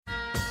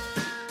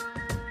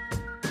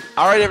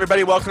All right,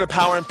 everybody, welcome to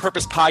Power and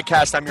Purpose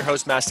Podcast. I'm your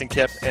host, Mastin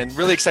Kipp, and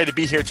really excited to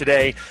be here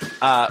today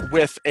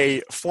with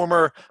a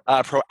former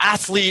pro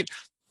athlete,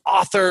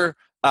 author,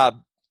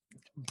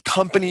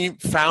 company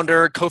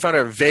founder, co-founder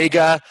of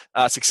Vega,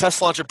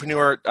 successful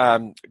entrepreneur,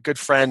 good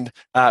friend,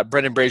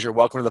 Brendan Brazier.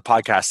 Welcome to the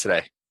podcast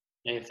today.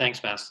 Hey, thanks,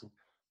 Mastin.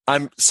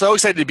 I'm so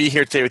excited to be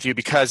here today with you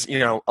because, a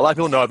lot of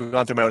people know I've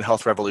gone through my own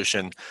health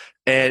revolution,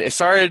 and it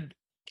started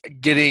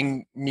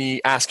getting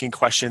me asking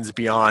questions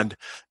beyond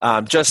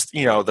just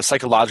the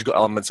psychological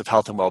elements of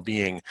health and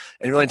well-being,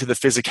 and really into the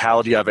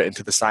physicality of it,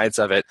 into the science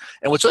of it.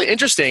 And what's really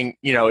interesting,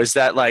 is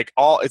that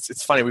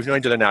it's funny. We've known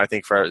each other now. I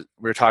think we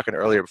were talking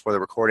earlier before the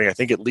recording. I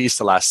think at least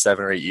the last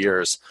 7 or 8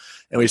 years,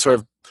 and we sort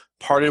of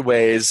parted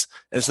ways.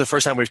 And it's the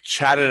first time we've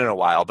chatted in a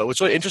while. But what's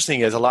really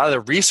interesting is a lot of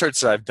the research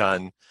that I've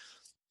done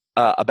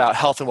about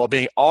health and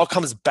well-being all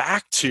comes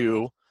back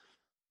to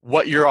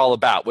what you're all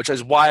about, which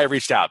is why I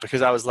reached out,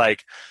 because I was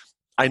like,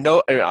 I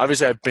know,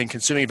 obviously, I've been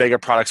consuming Vega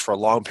products for a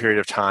long period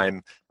of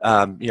time.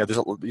 There's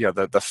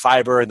the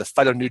fiber and the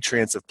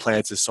phytonutrients of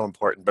plants is so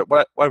important. But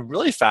what I'm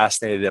really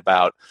fascinated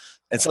about,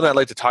 and something I'd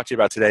like to talk to you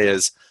about today,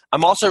 is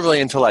I'm also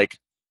really into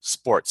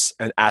sports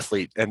and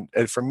athlete, and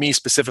for me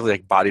specifically,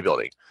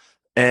 bodybuilding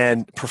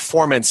and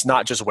performance,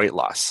 not just weight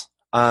loss,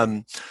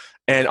 and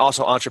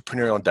also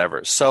entrepreneurial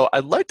endeavors. So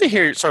I'd like to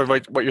hear sort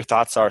of what your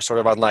thoughts are, sort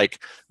of on when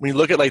you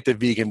look at the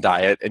vegan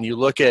diet and you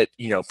look at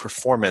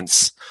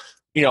performance.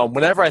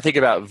 Whenever I think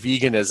about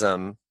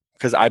veganism,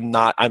 because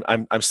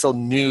I'm still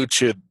new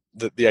to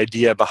the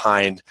idea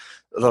behind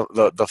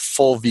the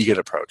full vegan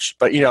approach.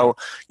 But you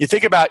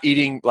think about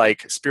eating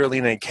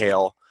spirulina and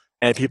kale,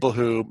 and people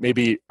who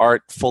maybe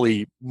aren't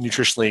fully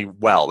nutritionally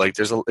well.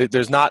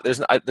 There's not a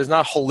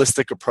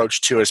holistic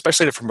approach to it,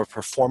 especially from a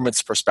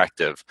performance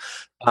perspective.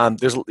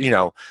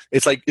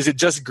 It's is it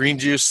just green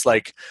juice?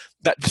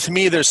 That, to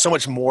me, there's so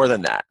much more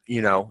than that. Can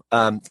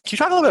you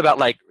talk a little bit about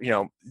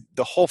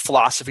the whole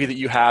philosophy that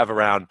you have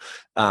around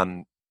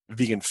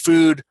vegan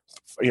food?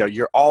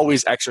 You're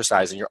always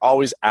exercising, you're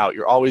always out,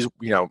 you're always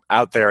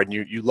out there, and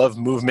you love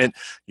movement.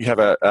 You have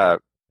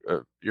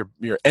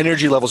your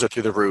energy levels are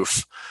through the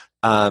roof,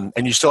 and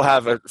you still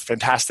have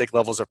fantastic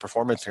levels of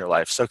performance in your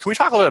life. So can we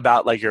talk a little bit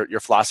about your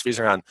philosophies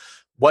around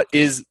what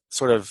is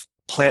sort of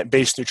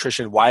plant-based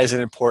nutrition? Why is it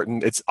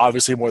important? It's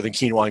obviously more than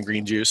quinoa and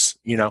green juice,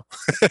 Yeah,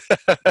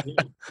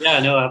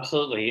 no,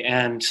 absolutely.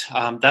 And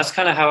that's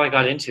kind of how I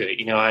got into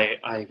it.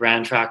 I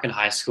ran track in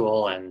high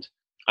school and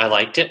I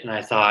liked it. And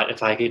I thought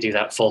if I could do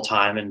that full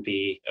time and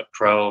be a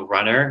pro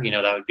runner,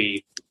 that would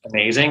be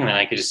amazing. And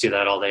I could just do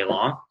that all day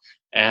long.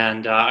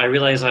 And I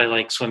realized I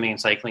like swimming and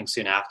cycling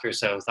soon after.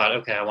 So I thought,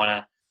 okay, I want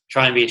to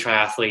try and be a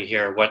triathlete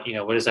here. What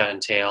does that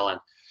entail?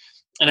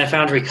 And I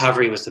found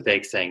recovery was the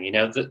big thing.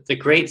 The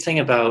great thing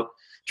about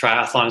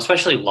triathlon,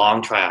 especially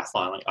long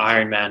triathlon, like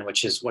Ironman,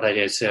 which is what I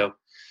did. So,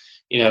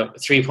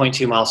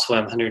 3.2 mile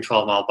swim,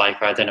 112 mile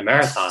bike ride, then a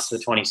marathon, so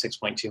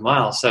 26.2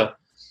 miles. So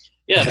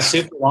yeah, it's a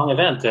super long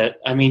event that,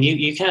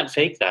 you can't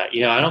fake that.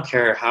 I don't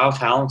care how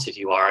talented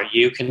you are,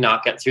 you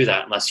cannot get through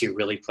that unless you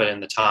really put in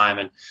the time.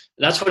 And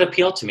that's what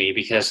appealed to me,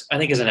 because I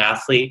think as an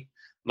athlete,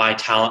 my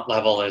talent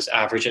level is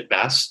average at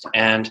best.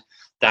 And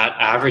that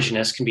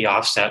averageness can be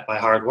offset by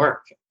hard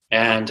work.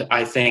 And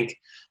I think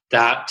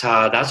that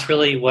that's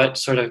really what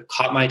sort of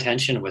caught my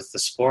attention with the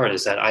sport,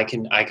 is that I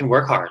can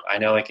work hard. I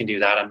know I can do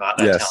that. I'm not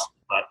that talented,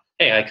 but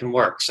hey, I can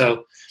work.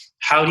 So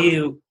how do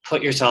you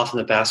put yourself in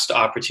the best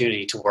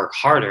opportunity to work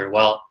harder?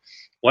 Well,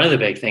 one of the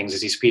big things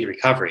is you speed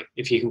recovery.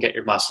 If you can get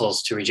your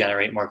muscles to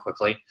regenerate more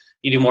quickly,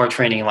 you do more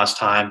training in less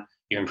time,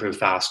 you improve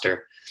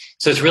faster.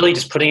 So it's really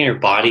just putting your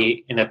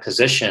body in a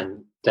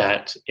position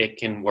that it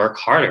can work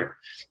harder.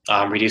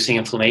 Reducing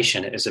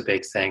inflammation is a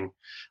big thing.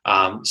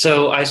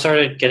 So I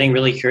started getting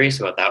really curious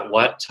about that.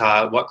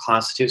 What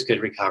constitutes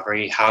good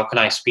recovery? How can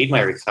I speed my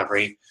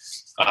recovery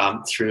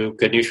through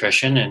good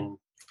nutrition? And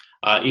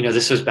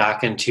this was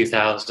back in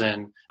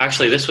 2000.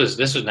 Actually, this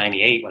was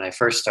 98 when I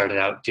first started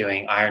out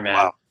doing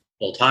Ironman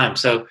full time.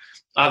 So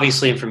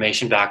obviously,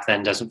 information back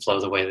then doesn't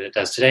flow the way that it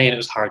does today, and it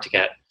was hard to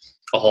get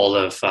a hold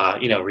of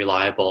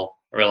reliable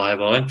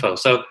info.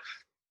 So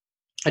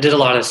I did a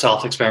lot of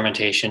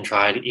self-experimentation,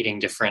 tried eating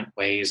different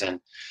ways, and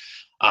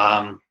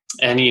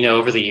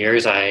over the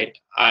years, I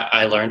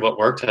learned what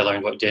worked. I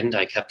learned what didn't.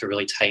 I kept a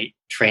really tight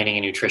training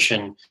and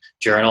nutrition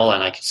journal,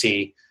 and I could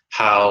see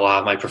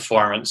how my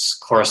performance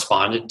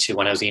corresponded to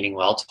when I was eating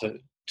well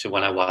to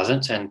when I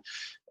wasn't. And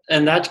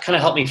that kind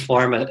of helped me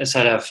form a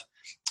set of,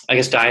 I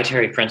guess,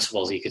 dietary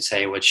principles, you could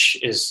say, which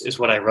is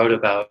what I wrote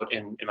about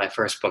in my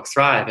first book,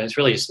 Thrive. And it's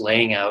really just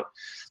laying out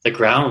the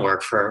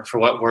groundwork for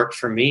what worked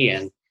for me,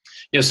 and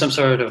some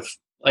sort of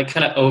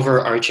kind of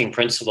overarching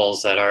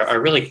principles that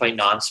are really quite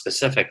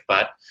non-specific,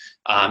 but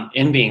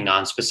in being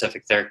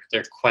non-specific, they're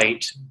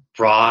quite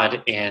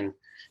broad in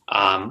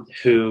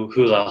who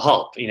they'll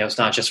help. It's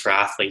not just for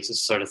athletes;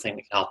 it's the sort of thing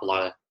that can help a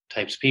lot of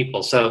types of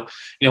people. So,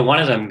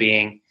 one of them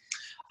being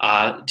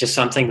just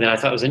something that I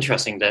thought was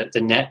interesting,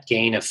 the net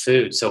gain of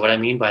food. So what I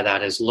mean by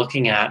that is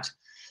looking at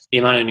the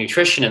amount of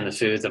nutrition in the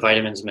food, the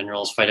vitamins,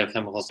 minerals,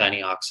 phytochemicals,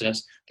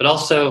 antioxidants, but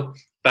also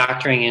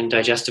factoring in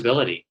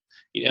digestibility.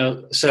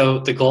 So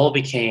the goal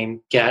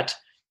became get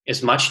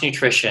as much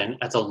nutrition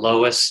at the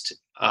lowest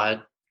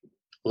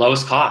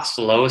cost,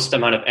 the lowest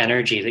amount of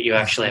energy that you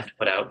actually have to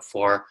put out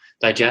for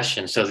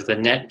digestion, so that the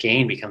net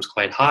gain becomes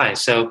quite high.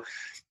 So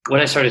what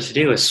I started to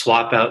do is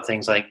swap out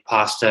things like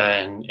pasta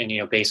and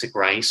basic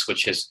rice,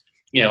 which is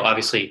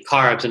obviously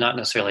carbs and not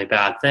necessarily a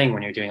bad thing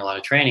when you're doing a lot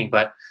of training,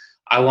 but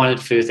I wanted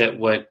food that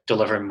would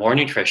deliver more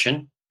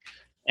nutrition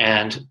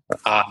and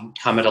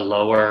come at a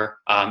lower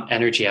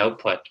energy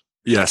output.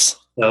 Yes.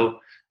 So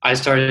I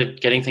started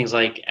getting things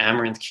like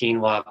amaranth,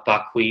 quinoa,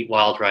 buckwheat,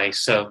 wild rice.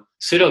 So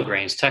pseudo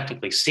grains,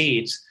 technically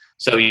seeds.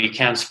 So you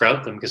can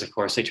sprout them because, of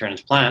course, they turn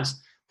into plants.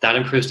 That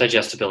improves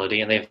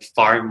digestibility, and they have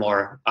far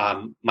more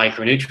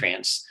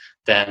micronutrients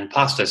than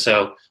pasta.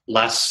 So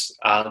less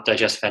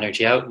digestive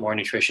energy out, more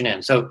nutrition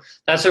in. So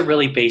that's a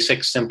really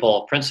basic,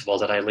 simple principle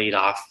that I lead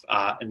off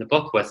in the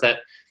book with that,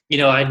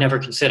 I'd never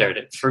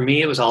considered. For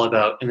me, it was all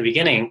about, in the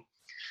beginning,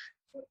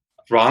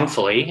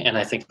 wrongfully, and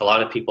I think a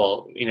lot of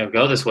people,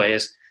 go this way,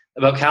 is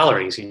about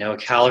calories. A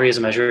calorie is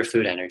a measure of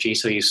food energy.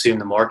 So you assume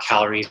the more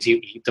calories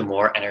you eat, the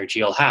more energy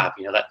you'll have.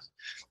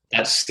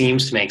 That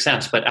seems to make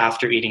sense. But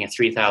after eating a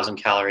 3,000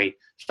 calorie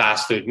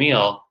fast food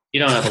meal, you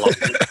don't have a lot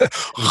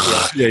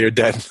of yeah, you're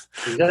dead.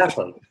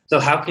 Exactly. So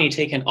how can you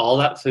take in all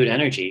that food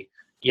energy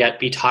yet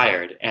be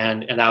tired?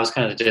 And that was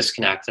kind of the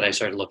disconnect that I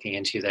started looking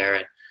into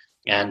there.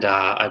 And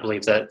I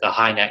believe that the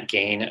high net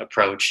gain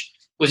approach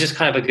was just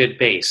kind of a good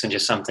base and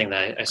just something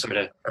that I sort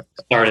of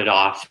started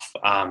off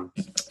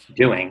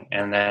doing,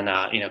 and then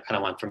kind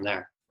of went from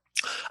there.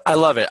 I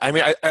love it. I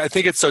mean, I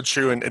think it's so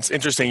true, and it's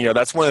interesting.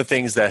 That's one of the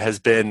things that has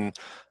been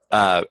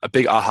a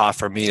big aha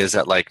for me, is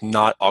that like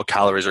not all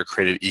calories are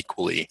created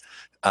equally,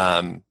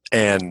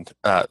 and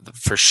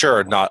for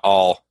sure not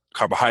all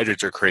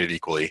carbohydrates are created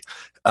equally.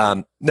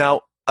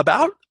 Now,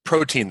 about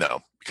protein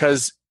though,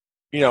 because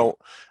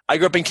I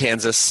grew up in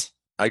Kansas.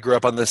 I grew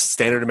up on this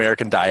standard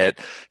American diet.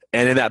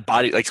 And in that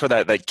body,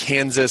 that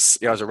Kansas,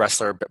 I was a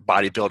wrestler,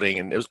 bodybuilding,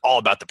 and it was all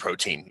about the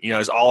protein. It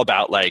was all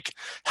about like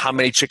how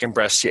many chicken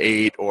breasts you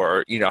ate,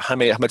 or how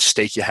much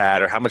steak you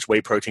had, or how much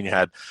whey protein you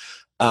had.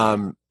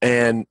 And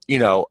when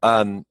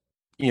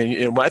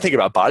I think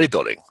about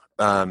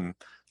bodybuilding,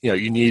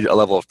 you need a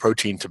level of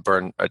protein to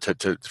burn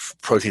to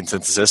protein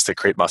synthesis to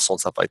create muscle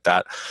and stuff like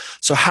that.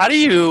 So how do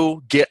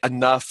you get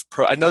enough?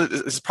 I know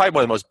this is probably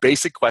one of the most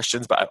basic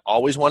questions, but I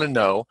always want to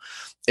know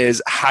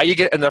is how you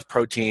get enough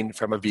protein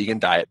from a vegan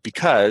diet,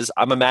 because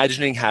I'm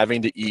imagining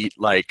having to eat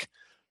like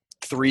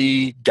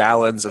 3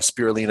 gallons of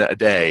spirulina a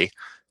day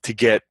to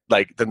get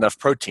like enough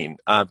protein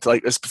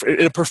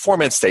in a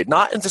performance state,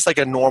 not in just like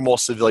a normal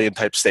civilian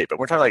type state, but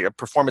we're talking like a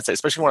performance state,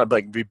 especially when I'm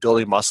like be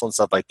building muscle and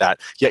stuff like that.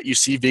 Yet you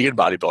see vegan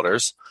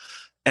bodybuilders,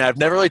 and I've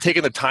never really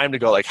taken the time to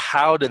go like,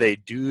 how do they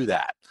do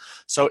that?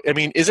 So, I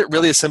mean, is it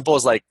really as simple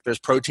as like there's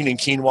protein in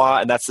quinoa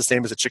and that's the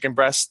same as a chicken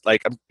breast?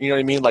 Like, you know what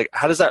I mean? Like,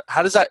 how does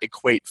that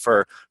equate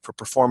for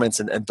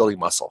performance and building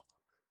muscle?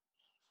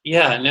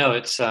 Yeah, no,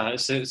 it's a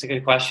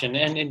good question.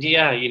 And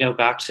yeah,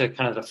 back to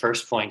kind of the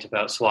first point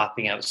about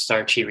swapping out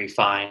starchy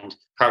refined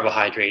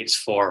carbohydrates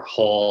for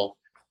whole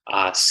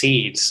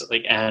seeds,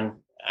 like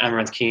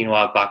amaranth,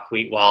 quinoa,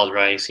 buckwheat, wild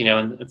rice,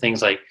 and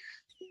things like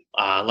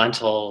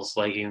lentils,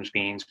 legumes,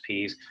 beans,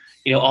 peas,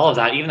 all of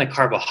that, even the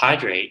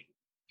carbohydrate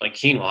like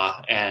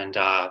quinoa and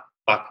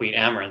buckwheat,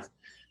 amaranth,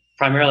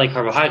 primarily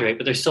carbohydrate,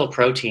 but there's still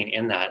protein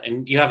in that.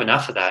 And you have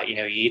enough of that,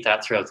 you eat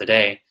that throughout the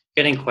day,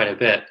 getting quite a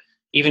bit.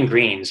 Even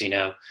greens,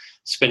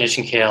 spinach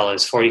and kale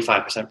is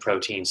 45%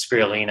 protein,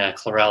 spirulina,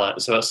 chlorella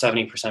is about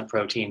 70%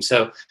 protein.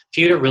 So if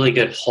you eat a really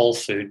good whole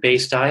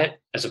food-based diet,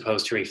 as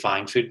opposed to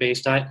refined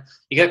food-based diet,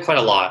 you get quite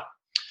a lot.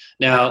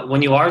 Now,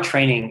 when you are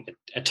training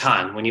a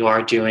ton, when you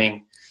are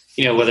doing,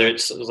 whether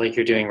it's like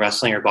you're doing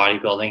wrestling or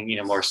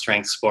bodybuilding, more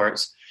strength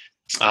sports,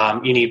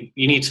 you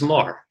need some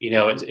more.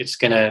 It's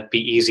going to be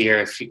easier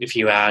if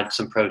you add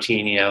some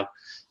protein.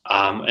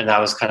 And that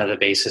was kind of the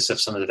basis of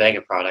some of the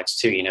Vega products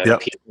too. Yep.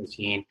 Pea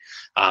protein,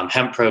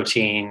 hemp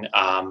protein,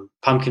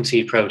 pumpkin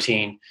seed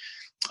protein,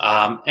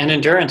 and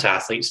endurance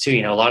athletes too.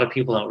 A lot of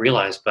people don't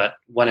realize, but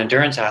when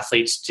endurance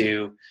athletes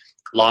do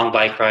long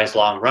bike rides,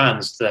 long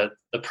runs, the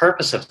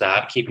purpose of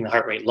that, keeping the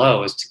heart rate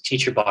low, is to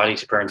teach your body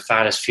to burn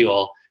fat as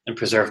fuel and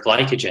preserve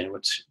glycogen,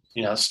 which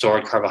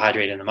stored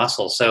carbohydrate in the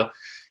muscle. So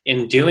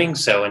in doing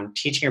so and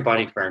teaching your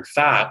body to burn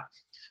fat,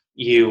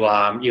 you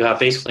have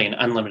basically an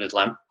unlimited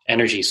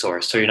energy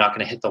source. So you're not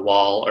going to hit the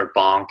wall or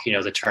bonk,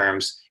 the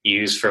terms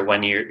used for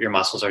when your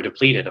muscles are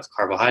depleted of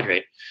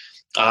carbohydrate.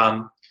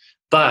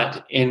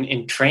 But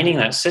in training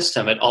that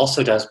system, it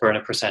also does burn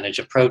a percentage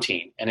of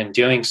protein. And in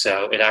doing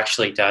so, it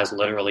actually does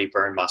literally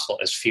burn muscle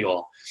as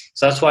fuel.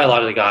 So that's why a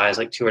lot of the guys,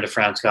 like Tour de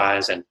France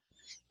guys and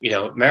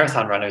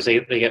marathon runners, they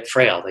get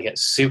frail. They get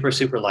super,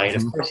 super light.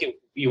 Mm-hmm. Of course,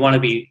 you want to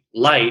be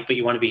light, but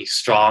you want to be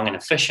strong and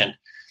efficient.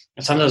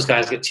 And some of those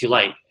guys get too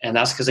light, and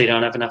that's because they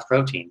don't have enough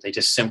protein. They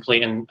just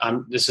simply, and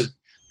this is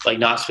like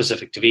not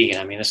specific to vegan.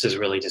 I mean, this is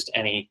really just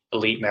any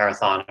elite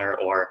marathoner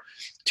or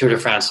Tour de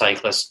France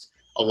cyclist.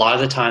 A lot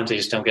of the times they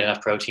just don't get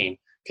enough protein.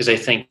 because they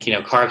think,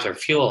 carbs are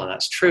fuel, and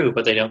that's true,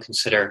 but they don't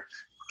consider,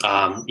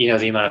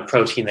 the amount of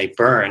protein they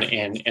burn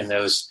in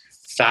those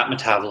fat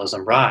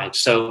metabolism rides.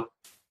 So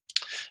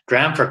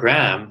gram for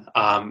gram,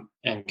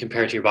 and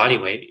compared to your body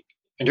weight,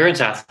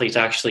 endurance athletes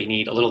actually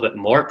need a little bit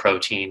more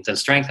protein than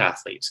strength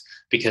athletes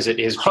because it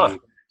is being.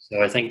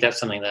 So I think that's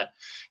something that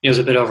was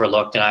a bit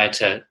overlooked, and I had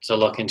to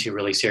look into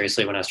really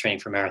seriously when I was training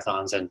for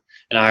marathons and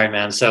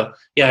Ironman. So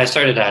yeah, I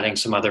started adding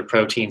some other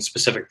proteins,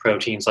 specific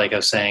proteins, like I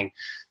was saying,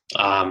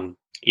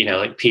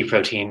 like pea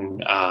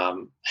protein,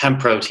 hemp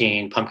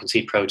protein, pumpkin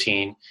seed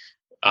protein,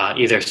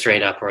 either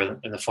straight up or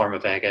in the form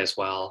of vega as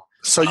well.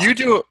 So you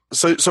do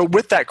so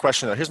with that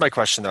question though. Here's my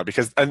question though,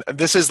 because and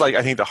this is like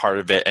I think the heart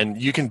of it,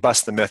 and you can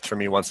bust the myth for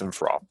me once and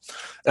for all.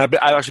 And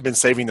I've actually been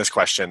saving this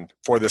question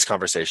for this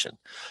conversation.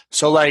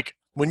 So like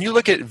when you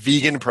look at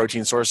vegan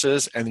protein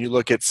sources, and you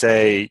look at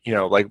say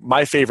like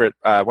my favorite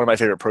one of my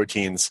favorite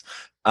proteins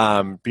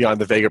beyond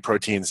the vega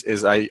proteins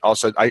is I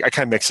kind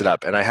of mix it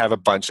up, and I have a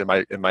bunch in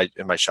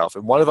my shelf.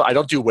 And one of them I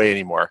don't do whey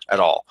anymore at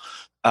all,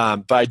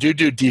 but I do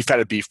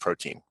defatted beef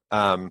protein.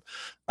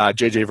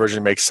 JJ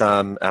Virgin makes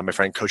some. My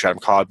friend Coach Adam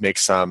Cobb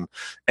makes some,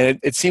 and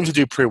it seems to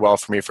do pretty well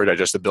for me for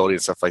digestibility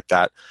and stuff like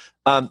that.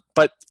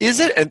 But is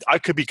it? And I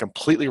could be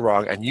completely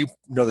wrong, and you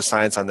know the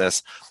science on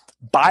this.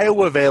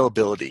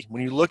 Bioavailability.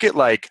 When you look at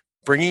like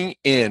bringing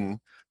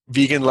in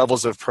vegan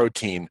levels of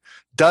protein,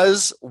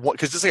 because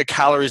just like a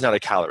calorie is not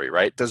a calorie,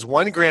 right? Does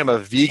 1 gram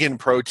of vegan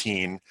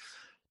protein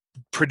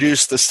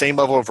produce the same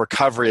level of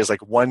recovery as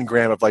like 1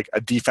 gram of like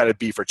a defatted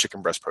beef or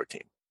chicken breast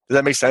protein? Does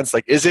that make sense?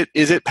 Like, is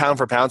it pound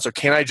for pound? So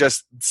can I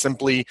just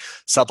simply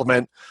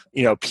supplement,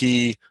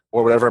 pea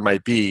or whatever it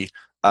might be,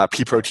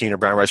 pea protein or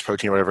brown rice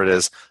protein, or whatever it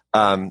is?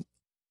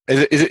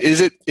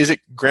 Is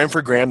it gram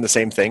for gram the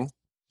same thing?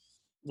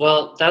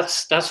 Well,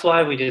 that's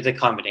why we do the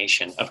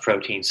combination of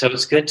proteins. So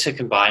it's good to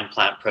combine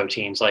plant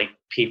proteins like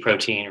pea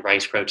protein,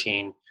 rice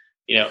protein,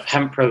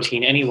 hemp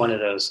protein, any one of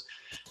those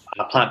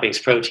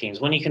plant-based proteins.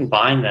 When you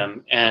combine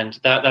them, and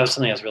that was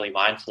something I was really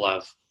mindful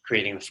of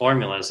creating the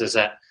formulas, is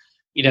that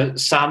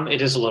some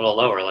it is a little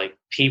lower, like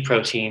pea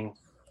protein,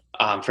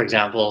 for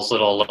example, is a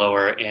little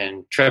lower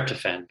in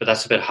tryptophan, but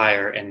that's a bit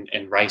higher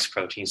in rice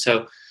protein.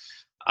 So,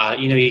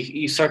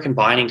 you start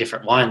combining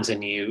different ones,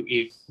 and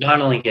you not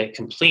only get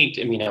complete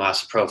amino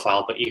acid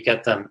profile, but you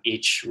get them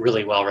each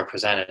really well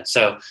represented.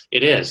 So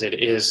it is,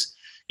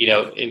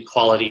 in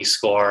quality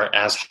score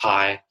as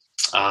high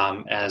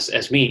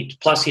as meat.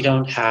 Plus, you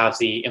don't have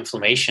the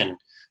inflammation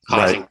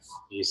causing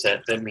disease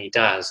that meat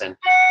does, and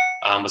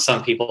with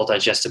some people,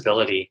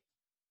 digestibility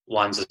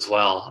ones as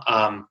well.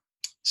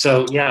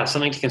 So yeah,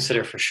 something to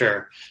consider for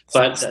sure.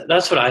 But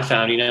that's what I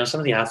found. Some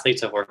of the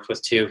athletes I've worked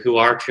with too, who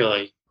are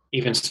purely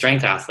even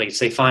strength athletes,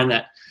 they find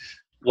that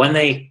when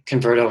they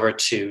convert over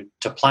to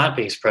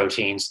plant-based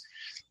proteins,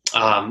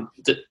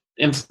 the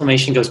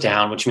inflammation goes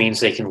down, which means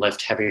they can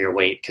lift heavier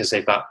weight because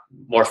they've got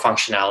more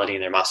functionality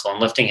in their muscle, and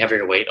lifting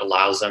heavier weight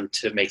allows them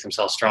to make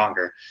themselves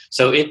stronger.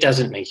 So it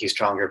doesn't make you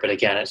stronger, but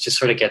again, it just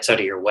sort of gets out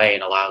of your way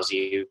and allows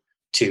you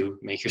to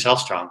make yourself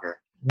stronger.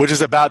 Which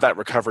is about that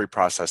recovery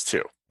process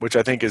too, which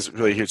I think is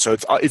really huge. So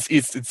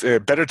it's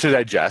better to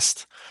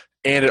digest,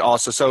 and it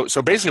also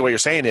so basically what you're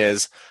saying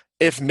is,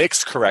 if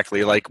mixed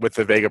correctly, like with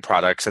the Vega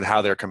products and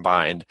how they're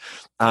combined,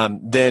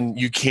 then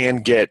you can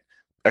get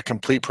a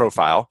complete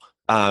profile,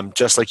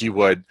 just like you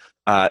would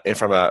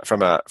from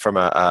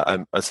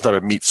a sort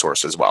of meat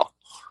source as well.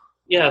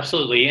 Yeah,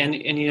 absolutely.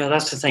 And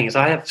that's the thing, is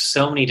I have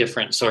so many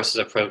different sources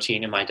of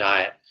protein in my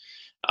diet.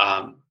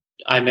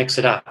 I mix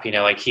it up.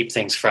 I keep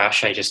things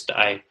fresh.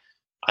 I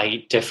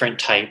eat different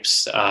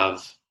types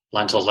of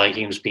lentils,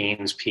 legumes,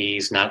 beans,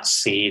 peas, nuts,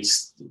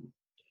 seeds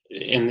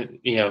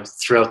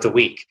throughout the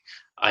week.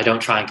 I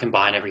don't try and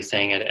combine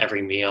everything at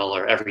every meal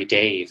or every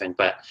day even,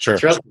 but sure.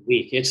 Throughout the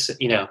week,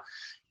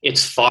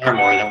 it's far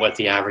more than what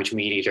the average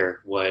meat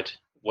eater would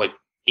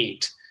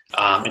eat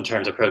in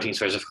terms of protein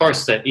sources. Of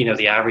course, that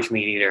the average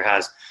meat eater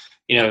has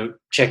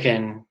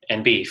chicken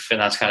and beef, and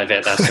that's kind of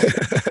it.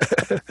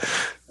 That's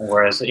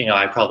whereas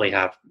I probably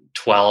have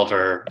 12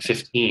 or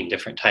 15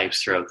 different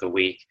types throughout the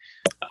week,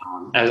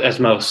 as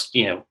most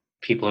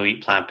people who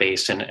eat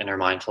plant-based and are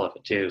mindful of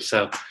it too.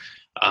 So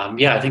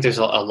I think there's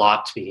a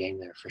lot to be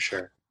gained there for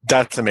sure.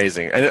 That's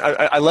amazing. And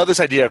I love this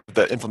idea of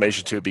the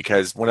inflammation too,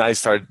 because when I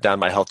started down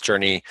my health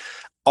journey,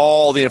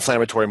 all the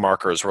inflammatory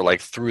markers were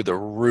like through the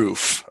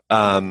roof.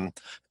 And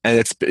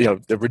it's,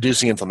 the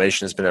reducing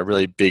inflammation has been a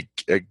really big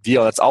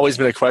deal. That's always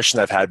been a question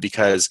I've had,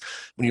 because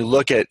when you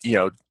look at,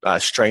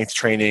 strength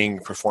training,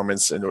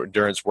 performance and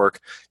endurance work,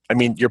 I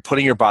mean, you're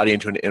putting your body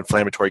into an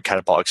inflammatory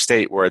catabolic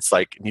state where it's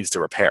like it needs to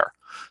repair.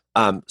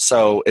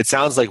 So it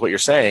sounds like what you're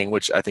saying,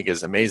 which I think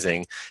is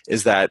amazing,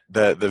 is that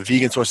the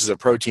vegan sources of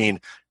protein,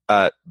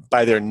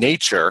 by their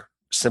nature,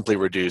 simply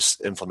reduce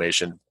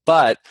inflammation,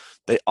 but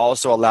they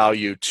also allow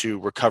you to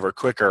recover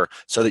quicker,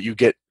 so that you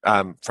get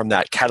from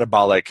that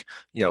catabolic,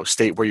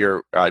 state where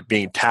you're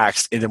being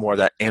taxed into more of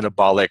that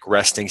anabolic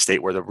resting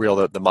state where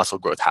the muscle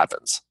growth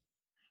happens.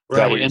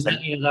 Right, and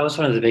that was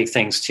one of the big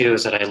things too,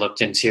 is that I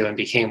looked into and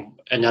became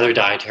another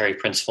dietary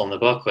principle in the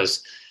book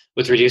was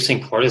with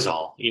reducing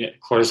cortisol.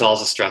 Cortisol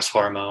is a stress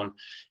hormone,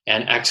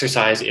 and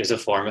exercise is a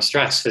form of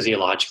stress.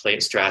 Physiologically,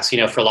 it's stress.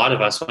 For a lot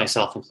of us,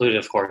 myself included,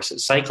 of course,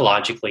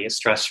 psychologically, it's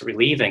stress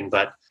relieving,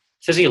 but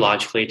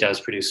physiologically, it does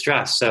produce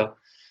stress. So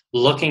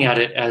looking at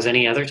it as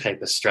any other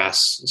type of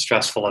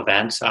stressful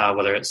event,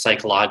 whether it's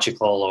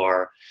psychological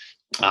or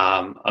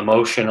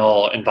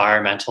emotional,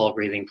 environmental,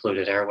 breathing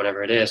polluted air,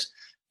 whatever it is,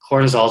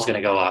 cortisol is going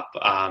to go up.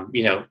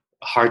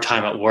 Hard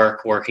time at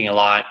work, working a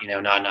lot,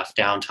 not enough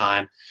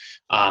downtime.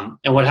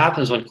 And what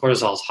happens when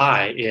cortisol is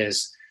high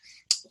is,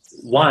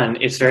 one,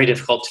 it's very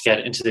difficult to get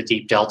into the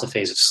deep delta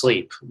phase of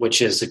sleep,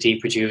 which is the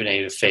deep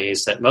rejuvenative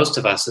phase that most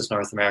of us as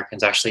North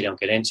Americans actually don't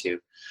get into.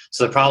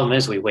 So the problem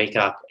is we wake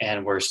up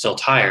and we're still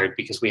tired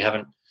because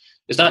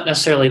it's not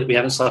necessarily that we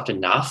haven't slept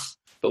enough,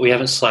 but we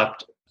haven't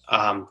slept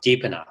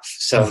deep enough.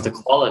 So the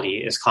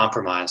quality is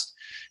compromised.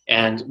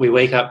 And we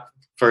wake up,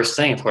 first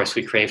thing, of course,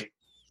 we crave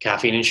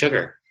caffeine and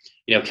sugar.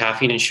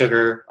 Caffeine and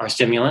sugar are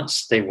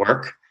stimulants. They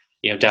work,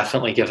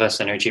 definitely give us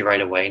energy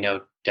right away.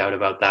 No doubt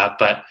about that.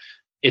 But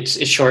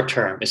it's short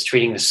term. It's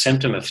treating the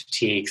symptom of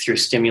fatigue through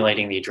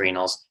stimulating the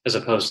adrenals, as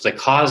opposed to the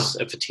cause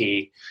of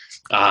fatigue,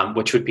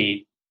 which would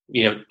be,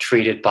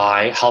 treated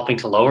by helping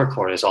to lower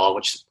cortisol,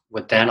 which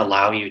would then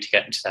allow you to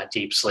get into that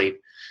deep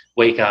sleep,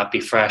 wake up, be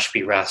fresh,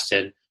 be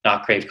rested,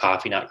 not crave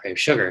coffee, not crave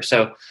sugar.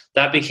 So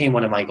that became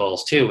one of my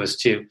goals too, was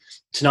to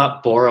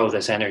not borrow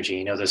this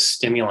energy. The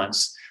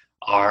stimulants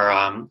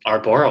are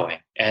borrowing,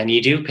 and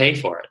you do pay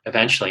for it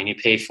eventually, and you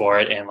pay for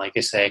it. And like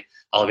I say,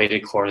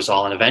 elevated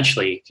cortisol, and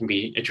eventually can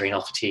be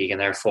adrenal fatigue, and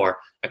therefore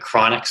a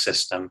chronic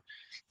system.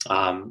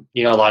 A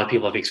lot of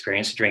people have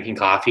experienced drinking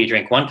coffee. You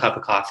drink 1 cup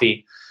of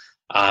coffee,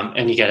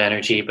 and you get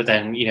energy, but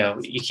then,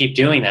 you keep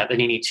doing that, then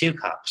you need 2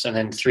 cups, and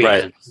then 3,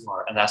 Right. and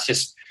 4, and that's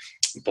just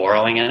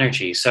borrowing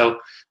energy. So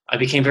I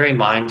became very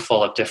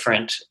mindful of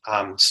different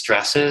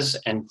stresses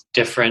and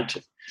different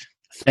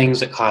things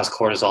that cause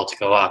cortisol to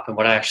go up. And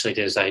what I actually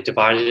did is I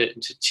divided it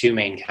into 2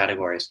 main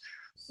categories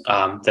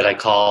that I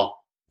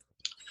call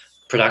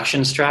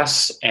production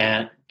stress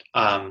and,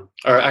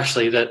 or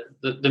actually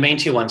the main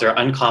 2 ones are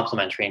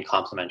uncomplimentary and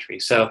complementary.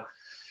 So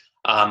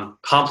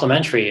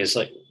complementary is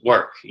like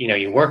work.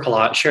 You work a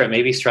lot. Sure, it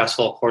may be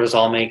stressful.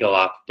 Cortisol may go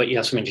up, but you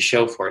have something to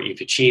show for it.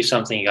 You've achieved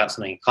something. You got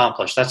something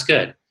accomplished. That's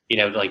good.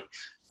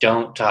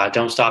 Don't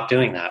stop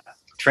doing that.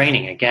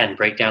 Training, again,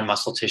 break down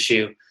muscle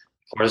tissue.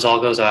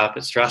 Cortisol goes up.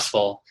 It's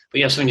stressful, but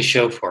you have something to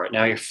show for it.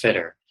 Now you're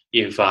fitter.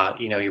 You've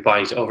your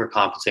body's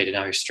overcompensated.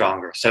 Now you're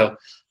stronger. So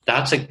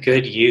that's a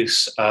good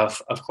use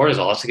of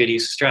cortisol. That's a good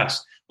use of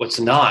stress. What's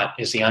not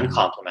is the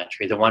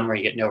uncomplimentary, the one where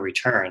you get no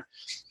return.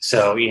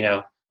 So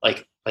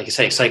like you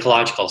say,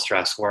 psychological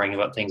stress, worrying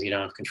about things you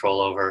don't have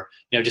control over.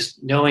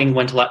 Just knowing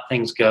when to let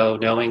things go,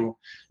 knowing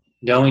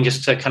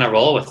just to kind of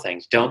roll with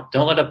things. Don't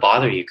let it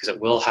bother you, because it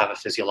will have a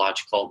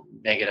physiological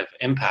negative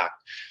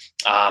impact.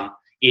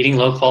 Eating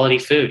low quality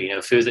food,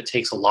 food that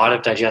takes a lot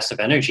of digestive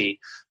energy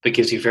but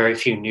gives you very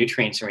few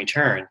nutrients in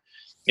return,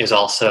 is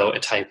also a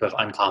type of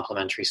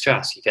uncomplimentary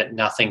stress. You get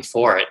nothing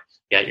for it,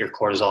 yet your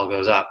cortisol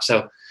goes up.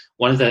 So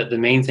one of the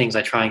main things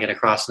I try and get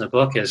across in the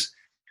book is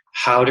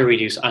how to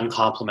reduce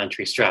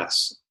uncomplimentary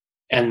stress.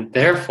 And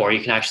therefore,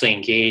 you can actually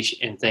engage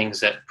in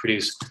things that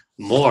produce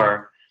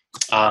more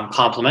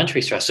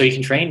complementary stress. So you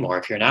can train more.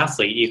 If you're an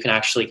athlete, you can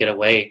actually get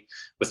away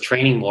with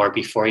training more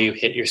before you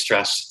hit your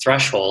stress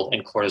threshold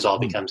and cortisol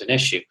becomes an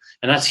issue.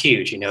 And that's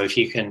huge. If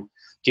you can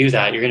do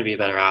that, you're going to be a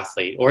better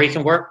athlete. Or you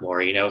can work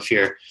more, if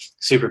you're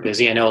super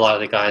busy. I know a lot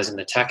of the guys in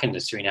the tech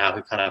industry now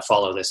who kind of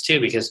follow this too,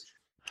 because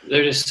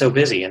they're just so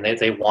busy and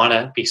they want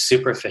to be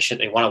super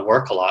efficient. They want to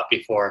work a lot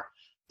before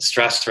the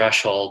stress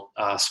threshold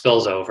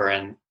spills over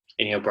and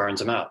burns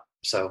them out.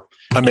 So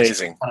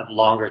Amazing. Kind of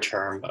longer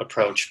term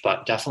approach,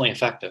 but definitely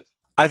effective.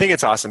 I think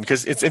it's awesome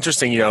because it's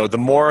interesting, the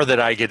more that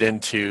I get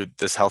into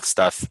this health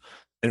stuff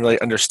and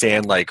really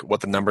understand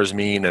what the numbers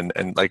mean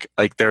and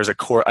like there's a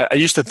core. I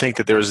used to think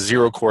that there was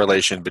zero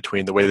correlation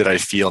between the way that I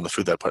feel and the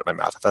food that I put in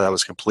my mouth. I thought that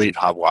was complete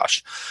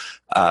hogwash.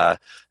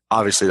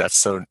 Obviously that's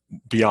so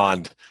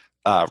beyond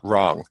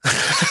wrong.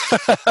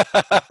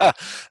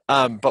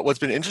 But what's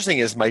been interesting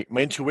is my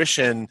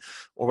intuition,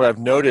 or what I've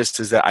noticed,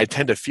 is that I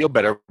tend to feel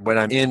better when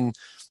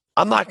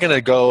I'm not going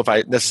to go, if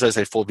I necessarily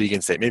say full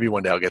vegan state, maybe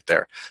one day I'll get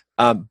there.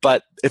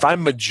 But if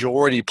I'm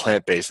majority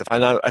plant-based, if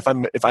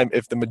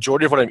the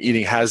majority of what I'm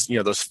eating has,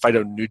 those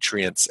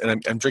phytonutrients,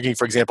 and I'm drinking,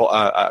 for example,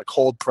 a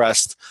cold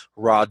pressed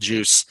raw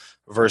juice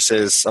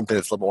versus something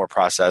that's a little more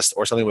processed,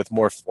 or something with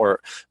more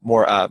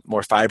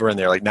fiber in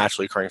there, like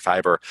naturally occurring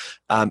fiber.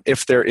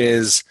 If there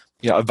is,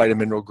 a vitamin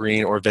mineral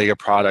green or vega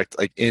product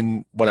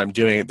in what I'm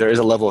doing, there is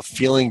a level of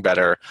feeling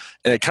better.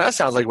 And it kind of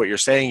sounds like what you're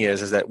saying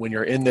is that when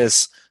you're in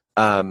this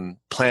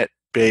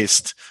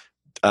plant-based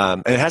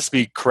And it has to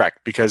be correct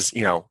because,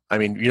 you don't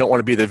want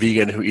to be the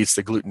vegan who eats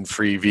the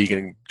gluten-free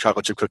vegan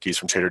chocolate chip cookies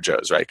from Trader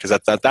Joe's, right? Because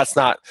that's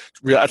not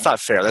real. That's not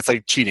fair. That's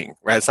like cheating,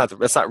 right?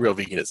 That's not real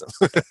veganism.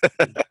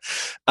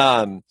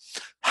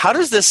 How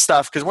does this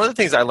stuff? Because one of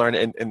the things I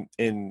learned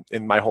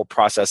in my whole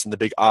process, and the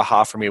big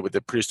aha for me with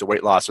the produce to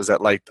weight loss, was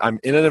that like I'm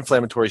in an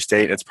inflammatory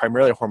state, and it's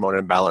primarily a hormone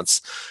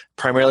imbalance,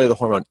 primarily the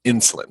hormone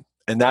insulin.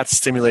 And that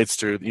stimulates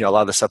through a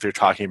lot of the stuff that you're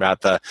talking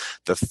about, the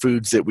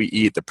foods that we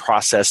eat, the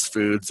processed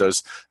foods,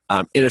 those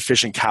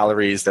inefficient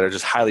calories that are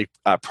just highly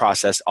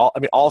processed.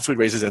 All food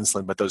raises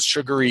insulin, but those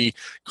sugary,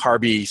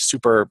 carby,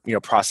 super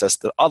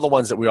processed, the other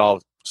ones that we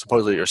all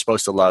supposedly are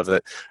supposed to love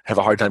that have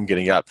a hard time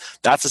getting up.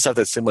 That's the stuff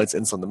that stimulates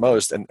insulin the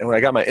most. And when I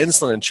got my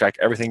insulin in check,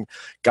 everything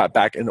got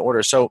back in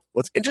order. So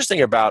what's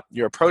interesting about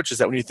your approach is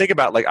that when you think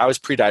about, like, I was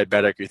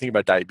pre-diabetic, or you think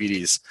about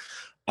diabetes,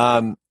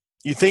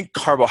 you think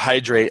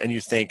carbohydrate and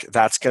you think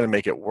that's going to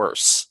make it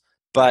worse.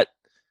 But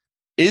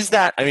is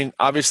that,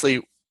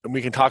 obviously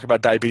we can talk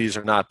about diabetes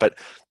or not, but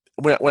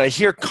when I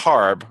hear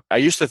carb, I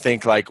used to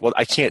think like, well,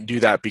 I can't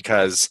do that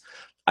because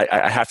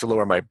I have to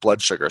lower my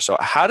blood sugar. So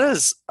how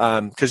does,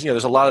 because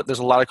there's a lot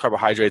of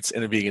carbohydrates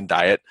in a vegan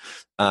diet.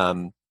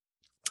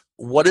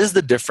 What is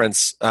the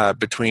difference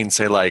between,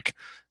 say, like,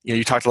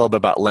 you talked a little bit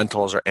about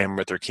lentils or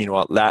amaranth or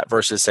quinoa, that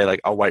versus, say,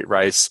 like a white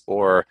rice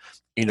or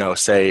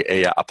say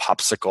a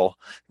popsicle,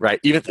 right?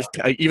 Even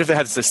if it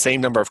has the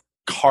same number of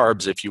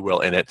carbs, if you will,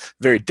 in it,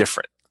 very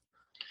different.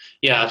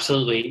 Yeah,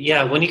 absolutely.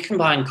 Yeah, when you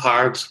combine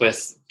carbs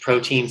with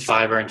protein,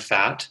 fiber, and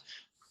fat,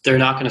 they're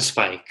not going to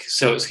spike.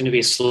 So it's going to be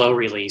a slow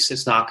release.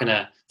 It's not going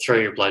to throw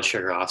your blood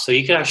sugar off. So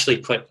you could actually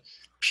put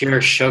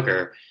pure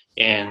sugar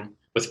in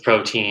with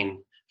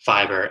protein,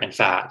 fiber, and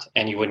fat,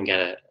 and you wouldn't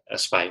get a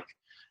spike.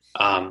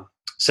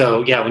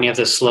 So yeah, when you have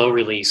the slow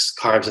release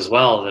carbs as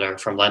well that are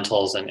from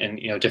lentils and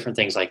different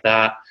things like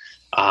that,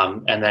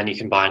 and then you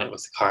combine it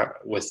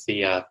with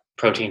the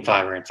protein,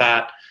 fiber, and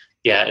fat,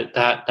 yeah,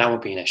 that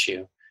won't be an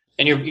issue.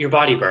 And your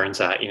body burns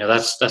that.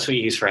 That's what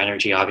you use for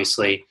energy.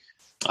 Obviously,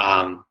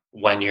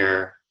 when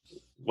you're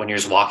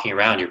just walking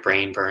around, your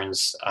brain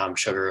burns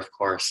sugar, of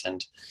course,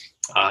 and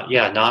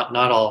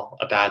not all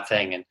a bad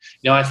thing. And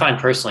I find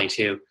personally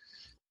too,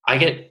 I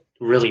get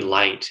really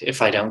light if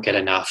I don't get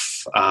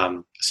enough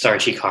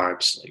starchy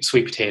carbs, like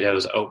sweet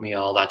potatoes,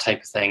 oatmeal, that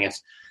type of thing.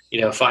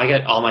 If I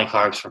get all my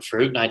carbs from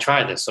fruit, and I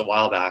tried this a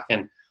while back,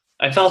 and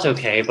I felt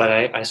okay, but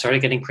I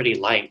started getting pretty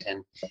light,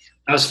 and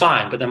I was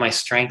fine. But then my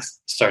strength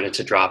started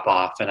to drop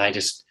off, and I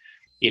just,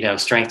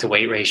 strength to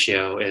weight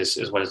ratio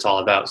is what it's all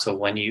about. So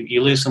when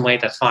you lose some weight,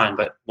 that's fine.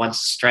 But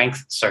once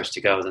strength starts to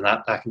go, then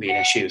that can be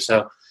an issue.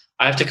 So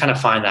I have to kind of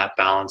find that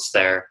balance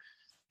there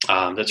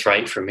that's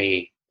right for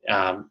me.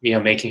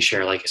 Making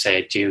sure, like I say,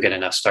 I do get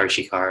enough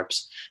starchy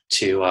carbs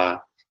to,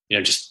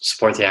 just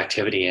support the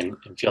activity and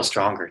feel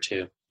stronger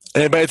too.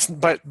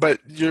 But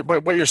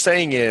what you're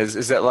saying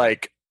is that,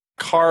 like,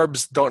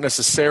 carbs aren't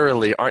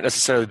necessarily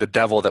the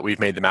devil that we've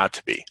made them out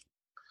to be.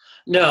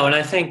 No, and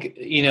I think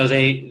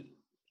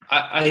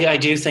I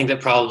do think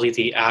that probably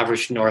the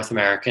average North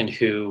American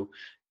who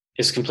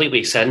is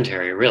completely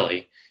sedentary,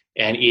 really,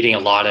 and eating a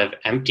lot of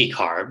empty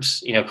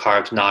carbs,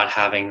 carbs not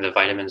having the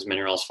vitamins,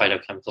 minerals,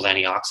 phytochemicals,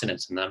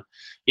 antioxidants in them.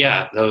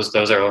 Yeah, those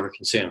are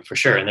overconsumed for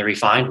sure. And the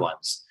refined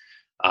ones,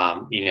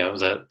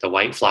 the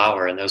white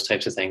flour and those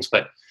types of things.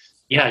 But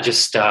yeah,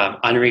 just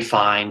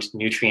unrefined,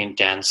 nutrient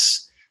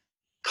dense,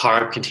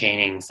 carb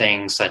containing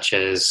things such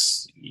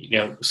as,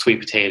 sweet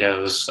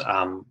potatoes,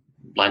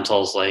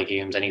 lentils,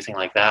 legumes, anything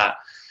like that.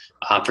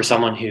 For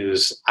someone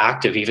who's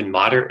active, even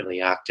moderately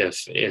active,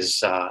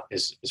 is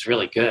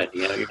really good.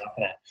 You're not going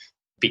to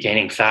be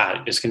gaining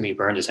fat; it's going to be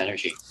burned as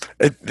energy.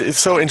 It's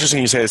so interesting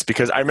you say this,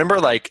 because I remember,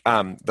 like,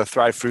 the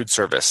Thrive Food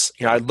Service.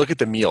 I look at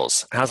the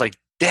meals and I was like,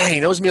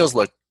 "Dang, those meals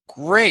look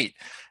great."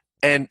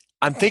 And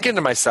I'm thinking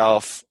to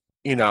myself,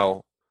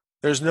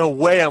 there's no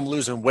way I'm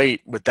losing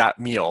weight with that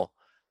meal.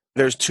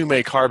 There's too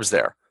many carbs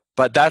there.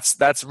 But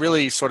that's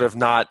really sort of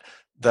not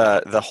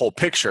the whole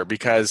picture,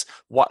 because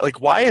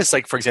why is,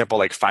 like, for example,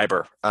 like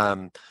fiber,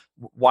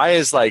 why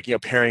is, like,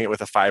 pairing it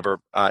with a fiber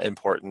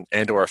important,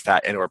 and or a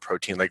fat, and or a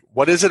protein? Like,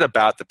 what is it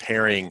about the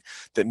pairing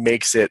that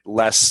makes it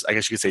less, I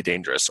guess you could say,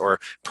 dangerous, or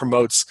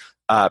promotes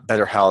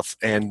better health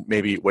and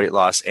maybe weight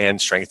loss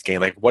and strength gain?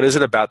 Like, what is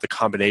it about the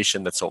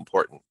combination that's so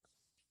important?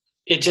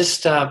 It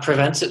just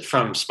prevents it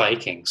from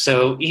spiking.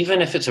 So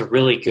even if it's a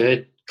really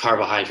good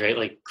carbohydrate,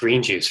 like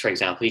green juice, for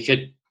example, you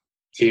could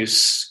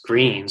juice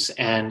greens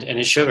and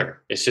it's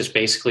sugar. It's just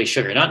basically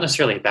sugar. Not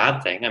necessarily a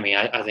bad thing.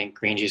 I think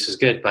green juice is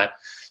good, but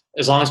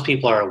as long as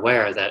people are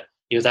aware that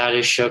that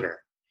is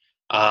sugar,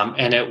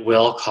 and it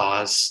will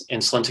cause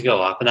insulin to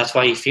go up, and that's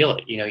why you feel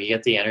it. You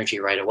get the energy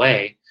right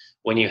away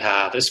when you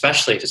have,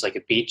 especially if it's like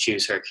a beet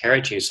juice or a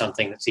carrot juice,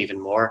 something that's even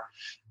more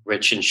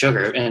rich in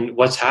sugar. And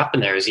what's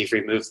happened there is you've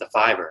removed the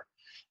fiber.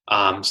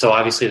 So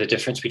obviously the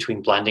difference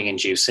between blending and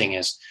juicing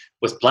is,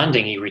 with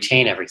blending, you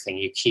retain everything.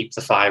 You keep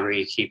the fiber,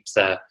 you keep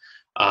the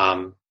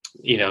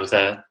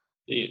the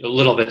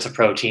little bits of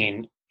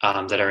protein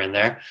that are in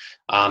there,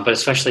 but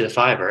especially the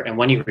fiber. And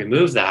when you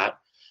remove that,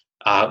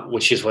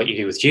 which is what you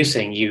do with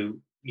juicing,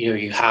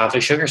 you have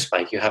a sugar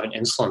spike, you have an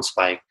insulin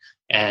spike,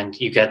 and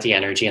you get the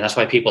energy, and that's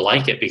why people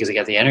like it, because they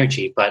get the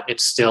energy, but it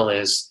still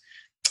is,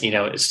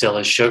 it still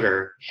is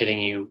sugar hitting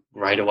you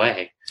right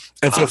away.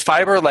 And so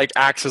fiber like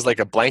acts as like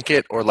a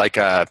blanket or like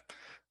a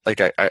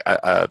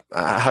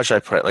how should I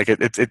put it? Like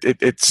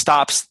it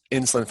stops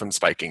insulin from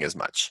spiking as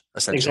much,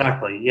 essentially.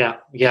 Exactly. Yeah.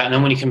 Yeah. And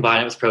then when you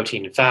combine it with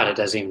protein and fat, it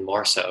does even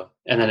more so.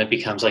 And then it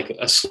becomes like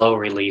a slow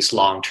release,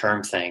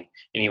 long-term thing.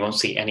 And you won't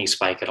see any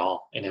spike at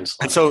all in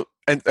insulin.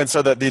 And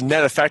so the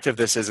net effect of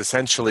this is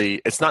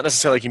essentially, it's not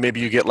necessarily like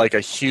maybe you get like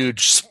a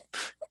huge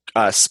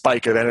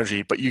spike of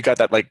energy, but you got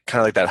that like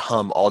kind of like that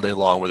hum all day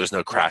long where there's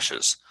no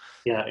crashes.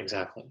 Yeah,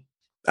 exactly.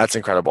 That's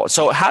incredible.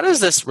 So how does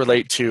this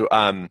relate to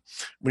when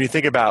you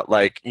think about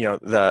like,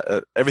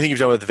 the everything you've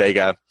done with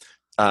Vega,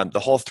 the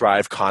whole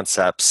Thrive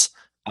concepts,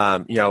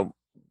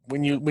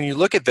 when you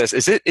look at this,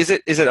 is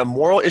it a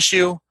moral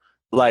issue?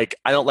 Like,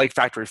 I don't like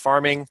factory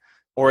farming,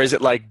 or is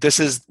it like, this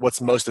is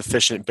what's most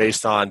efficient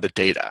based on the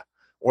data?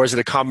 Or is it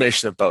a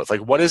combination of both? Like,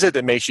 what is it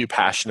that makes you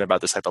passionate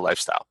about this type of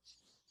lifestyle?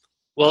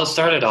 Well, it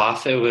started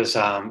off, it was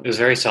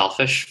very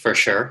selfish for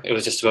sure. It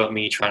was just about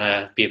me trying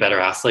to be a better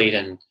athlete.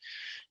 And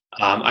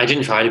I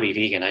didn't try to be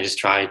vegan. I just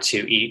tried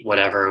to eat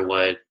whatever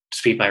would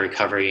speed my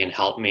recovery and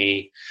help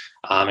me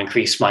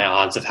increase my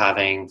odds of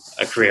having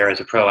a career as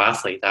a pro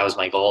athlete. That was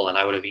my goal, and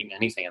I would have eaten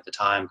anything at the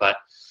time. But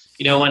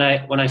when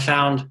I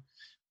found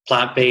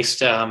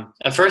plant-based,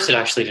 at first it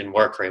actually didn't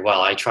work very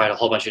well. I tried a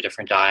whole bunch of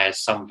different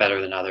diets, some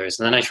better than others,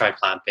 and then I tried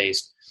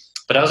plant-based.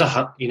 But I was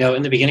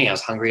in the beginning, I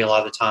was hungry a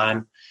lot of the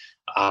time.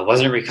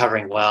 Wasn't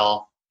recovering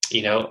well.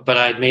 But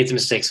I'd made the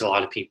mistakes that a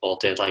lot of people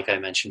did, like I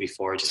mentioned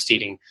before, just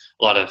eating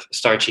a lot of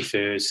starchy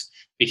foods,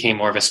 became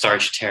more of a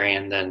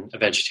starchitarian than a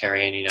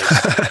vegetarian,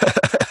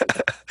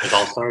 with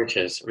all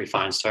starches,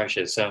 refined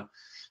starches. So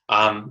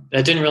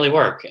that didn't really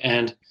work.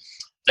 And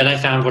then I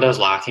found what I was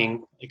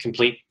lacking: a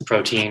complete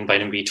protein,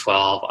 vitamin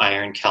B12,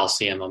 iron,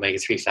 calcium,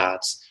 omega-3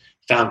 fats.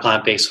 Found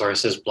plant-based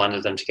sources,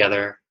 blended them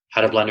together,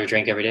 had a blender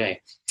drink every day.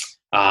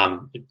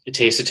 It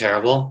tasted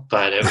terrible,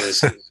 but it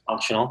was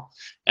functional.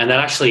 And that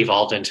actually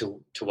evolved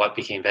into what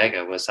became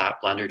Vega, was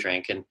that blender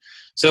drink. And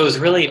so it was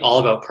really all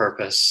about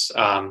purpose.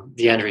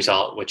 The end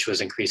result, which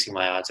was increasing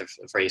my odds of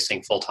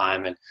racing full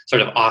time and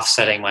sort of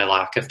offsetting my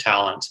lack of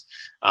talent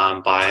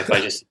by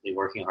just simply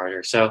working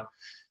harder. So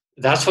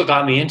that's what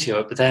got me into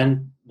it. But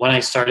then when I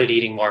started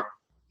eating more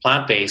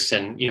plant-based,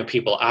 and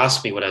people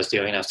asked me what I was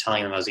doing, I was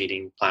telling them I was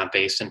eating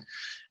plant-based, and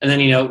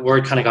then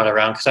word kind of got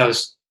around, because I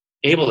was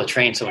able to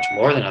train so much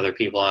more than other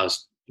people. I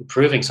was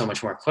improving so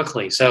much more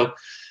quickly. So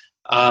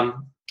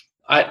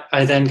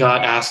I then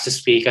got asked to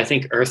speak. I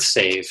think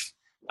EarthSave,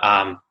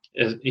 a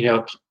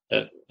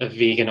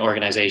vegan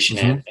organization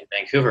in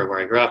Vancouver, where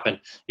I grew up, and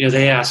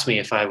they asked me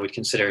if I would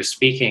consider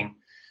speaking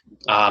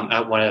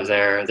at one of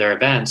their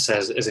events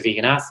as a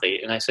vegan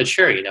athlete, and I said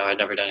sure. I'd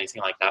never done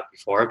anything like that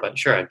before, but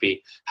sure, I'd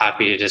be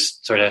happy to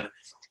just sort of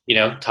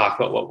talk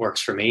about what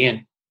works for me,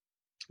 and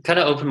kind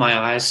of open my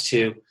eyes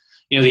to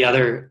the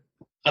other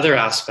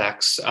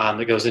aspects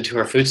that goes into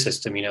our food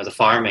system. The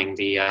farming,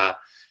 the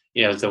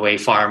way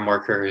farm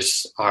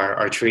workers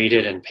are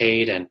treated and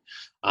paid, and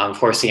of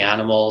course the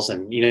animals,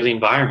 and the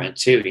environment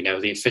too.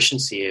 The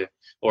efficiency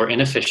or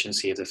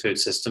inefficiency of the food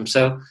system.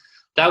 So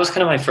that was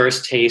kind of my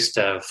first taste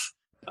of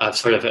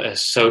sort of a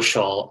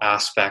social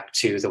aspect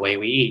to the way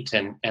we eat,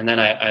 and then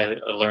I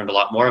learned a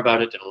lot more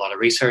about it, did a lot of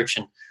research,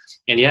 and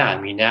yeah, I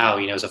mean, now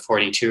as a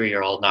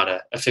 42-year-old, not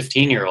a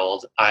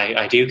 15-year-old,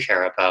 I do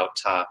care about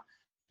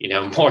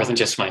more than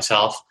just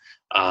myself.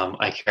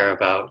 I care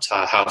about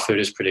how food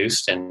is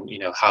produced, and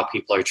how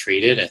people are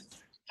treated, and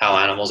how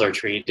animals are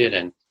treated,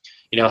 and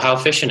how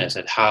efficient is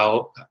it?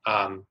 How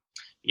how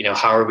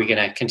are we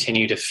going to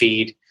continue to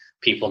feed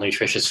people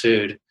nutritious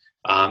food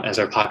as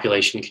our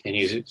population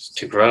continues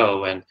to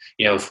grow? And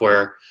if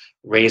we're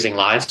raising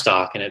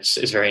livestock and it's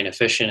very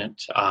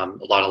inefficient, a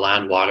lot of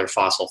land, water,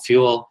 fossil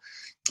fuel,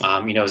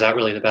 is that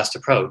really the best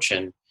approach?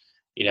 And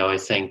I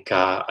think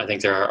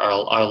there are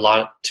a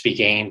lot to be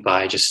gained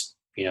by just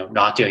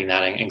not doing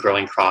that, and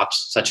growing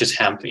crops such as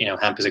hemp.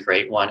 Hemp is a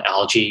great one.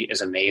 Algae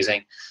is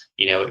amazing.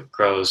 It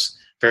grows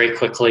very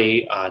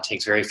quickly,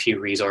 takes very few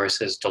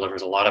resources,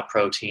 delivers a lot of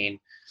protein.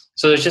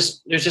 So there's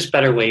just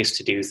better ways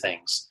to do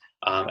things,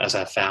 as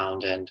I've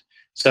found. And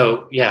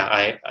so yeah,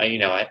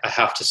 I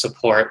have to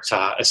support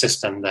a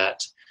system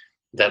that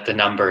the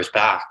numbers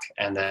back,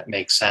 and that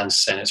makes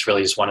sense, and it's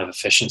really just one of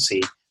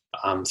efficiency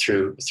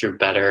through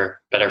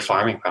better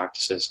farming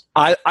practices.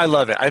 I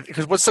love it,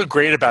 because what's so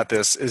great about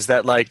this is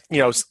that, like,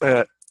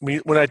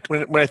 when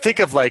I think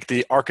of like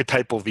the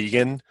archetypal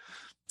vegan,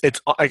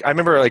 I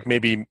remember like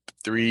maybe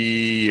 3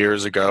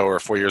 years ago or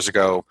 4 years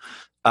ago,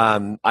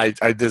 I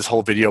did this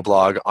whole video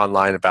blog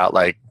online about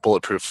like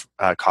bulletproof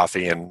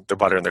coffee and the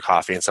butter in their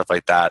coffee and stuff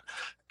like that,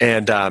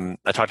 and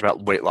I talked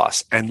about weight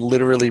loss, and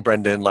literally,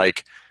 Brendan,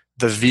 like,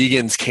 the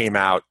vegans came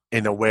out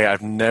in a way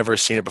I've never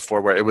seen it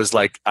before, where it was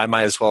like I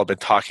might as well have been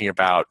talking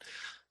about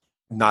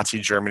Nazi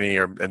Germany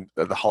and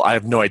the whole, I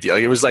have no idea.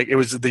 Like, it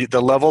was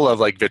the level of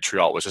like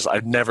vitriol was just,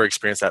 I've never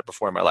experienced that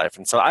before in my life.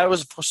 And so I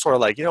was sort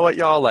of like, you know what,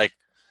 y'all, like,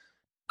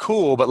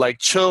 cool, but like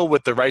chill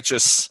with the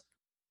righteous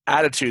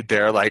attitude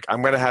there. Like,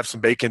 I'm going to have some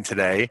bacon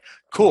today.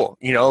 Cool.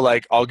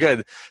 Like, all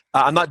good.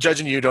 I'm not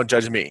judging you. Don't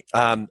judge me.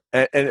 And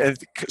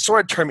it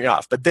sort of turned me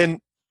off. But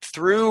then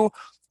through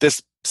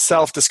this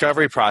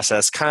self-discovery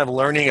process, kind of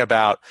learning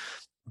about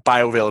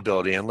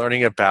bioavailability and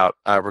learning about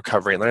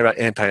recovery and learning about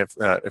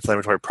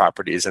anti-inflammatory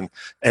properties and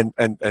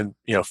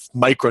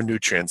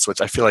micronutrients,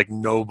 which I feel like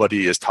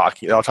nobody is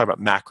talking. They all talk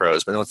about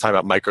macros, but no one's talking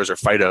about micros or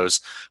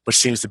phytos, which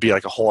seems to be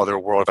like a whole other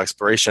world of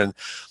exploration.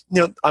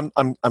 I'm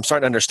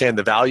starting to understand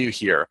the value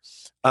here.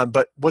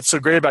 But what's so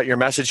great about your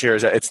message here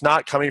is that it's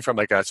not coming from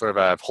like a sort of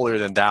a holier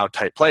than thou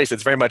type place.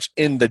 It's very much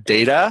in the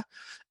data.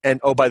 And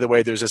oh, by the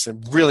way, there's this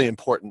really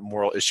important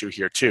moral issue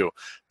here too.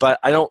 But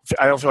I don't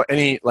feel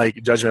any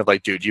like judgment of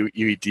like, dude, you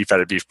eat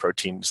deep-fatted beef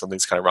protein,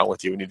 something's kind of wrong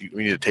with you.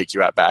 We need to take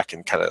you out back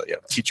and kind of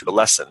teach you a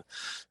lesson.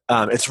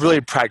 It's really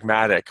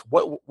pragmatic.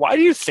 Why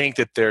do you think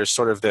that there's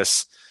sort of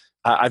this?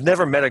 I've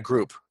never met a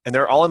group, and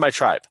they're all in my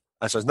tribe,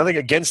 so there's nothing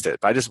against it.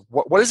 But I just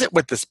what is it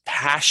with this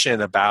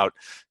passion about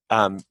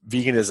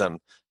veganism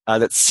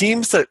that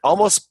seems to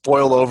almost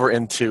boil over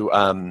into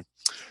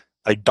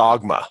like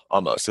dogma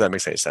almost? If that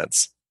makes any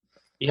sense.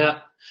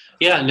 Yeah,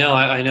 no,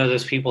 I know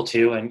those people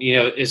too, and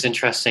it's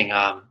interesting.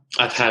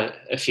 I've had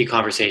a few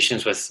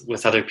conversations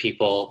with other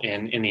people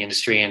in the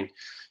industry, and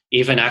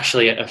even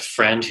actually a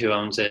friend who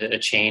owns a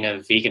chain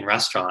of vegan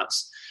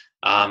restaurants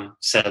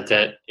said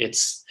that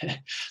it's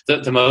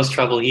the most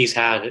trouble he's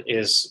had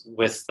is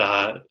with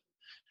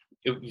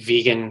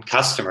vegan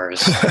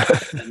customers,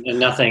 and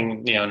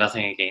nothing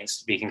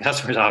against vegan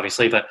customers,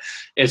 obviously, but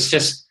it's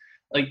just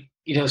like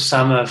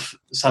some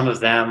of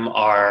them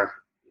are.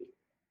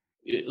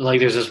 Like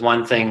there's this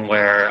one thing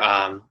where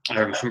I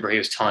remember he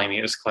was telling me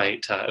it was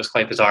quite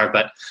bizarre,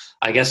 but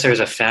I guess there's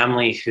a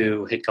family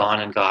who had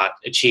gone and got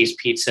a cheese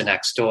pizza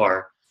next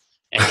door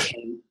and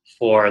came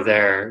for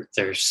their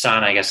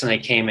son, I guess, and they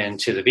came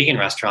into the vegan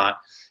restaurant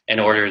and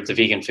ordered the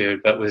vegan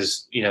food, but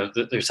was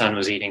their son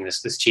was eating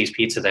this cheese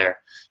pizza there,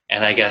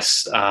 and I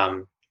guess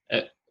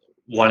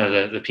one of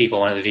the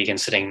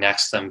vegans sitting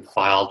next to them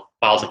filed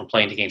a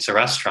complaint against the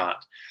restaurant.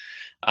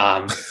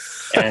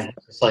 And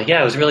it's like,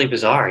 yeah, it was really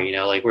bizarre,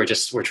 like we're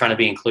trying to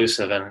be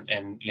inclusive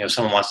and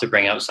someone wants to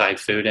bring outside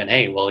food and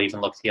hey, we'll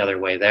even look the other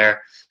way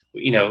there.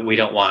 We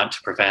don't want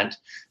to prevent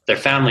their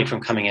family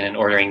from coming in and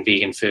ordering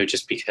vegan food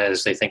just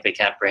because they think they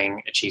can't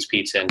bring a cheese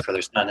pizza in for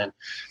their son. And,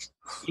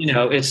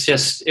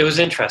 it was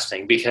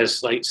interesting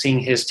because like seeing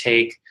his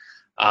take,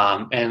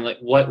 and like,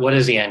 what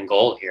is the end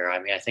goal here? I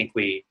mean, I think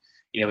we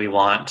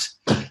want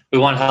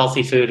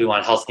healthy food. We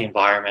want healthy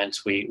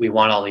environments. We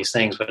want all these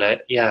things.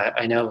 But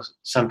I know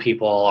some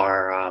people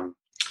are,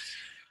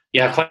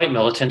 quite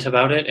militant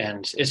about it.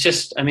 And it's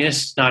just, I mean,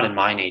 it's not in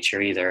my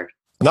nature either.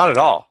 Not at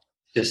all.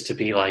 Just to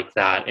be like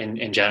that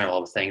in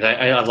general with things.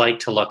 I like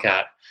to look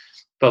at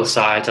both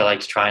sides. I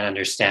like to try and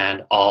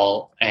understand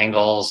all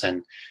angles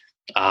and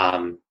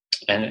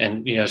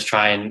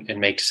try and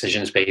make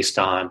decisions based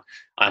on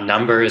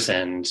numbers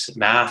and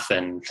math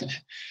and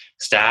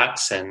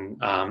stats and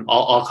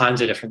all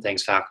kinds of different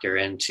things factor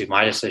into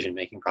my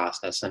decision-making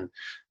process. And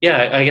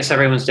I guess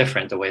everyone's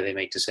different the way they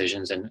make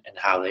decisions and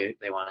how they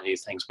want to do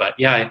things. But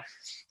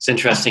it's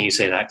interesting you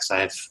say that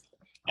because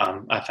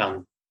I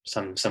found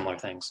some similar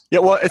things. Yeah,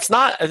 well, it's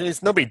not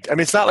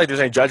like there's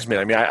any judgment.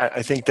 I mean,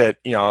 I think that,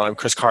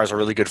 Chris Carr is a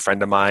really good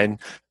friend of mine.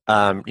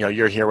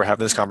 You're here, we're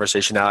having this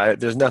conversation now.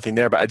 There's nothing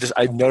there, but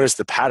I noticed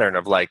the pattern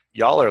of like,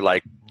 y'all are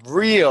like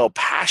real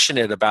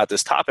passionate about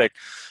this topic.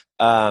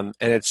 And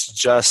it's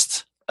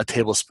just a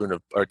tablespoon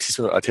of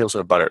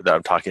butter that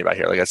I'm talking about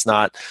here. Like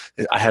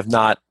I have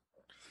not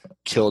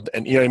killed,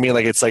 and you know what I mean?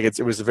 Like it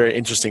was a very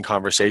interesting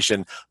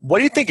conversation. What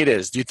do you think it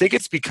is? Do you think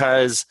it's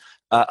because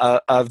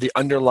of the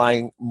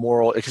underlying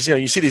moral? Because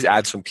you see these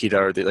ads from PETA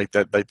or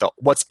the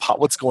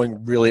what's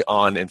going really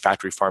on in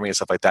factory farming and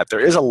stuff like that. There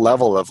is a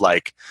level of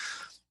like,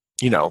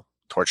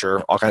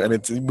 torture, all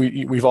kinds. I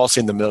mean, we've all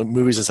seen the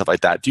movies and stuff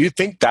like that. Do you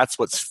think that's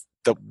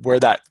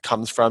where that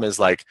comes from? Is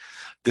like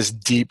this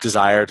deep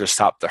desire to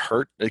stop the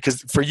hurt?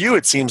 Because for you,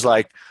 it seems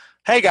like,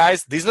 hey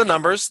guys, these are the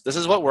numbers. This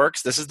is what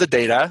works. This is the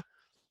data.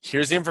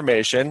 Here's the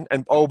information.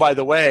 And oh, by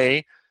the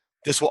way,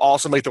 this will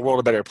also make the world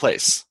a better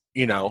place,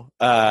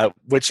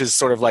 which is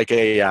sort of like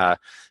when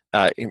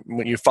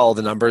you follow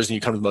the numbers and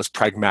you come to the most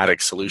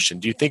pragmatic solution.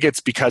 Do you think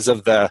it's because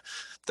of the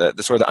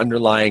sort of the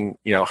underlying,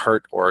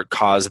 hurt or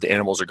cause that the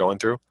animals are going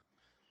through?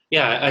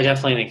 Yeah, I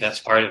definitely think that's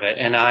part of it.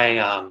 And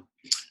I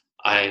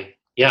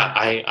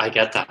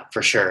get that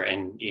for sure.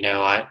 And,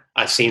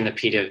 I've seen the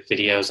PETA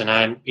videos and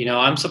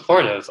I'm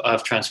supportive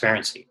of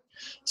transparency.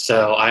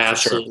 So I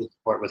absolutely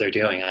support what they're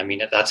doing. I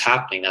mean, that's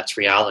happening. That's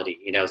reality.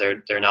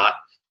 They're not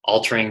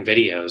altering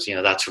videos,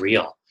 that's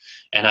real.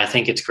 And I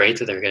think it's great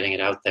that they're getting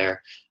it out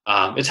there.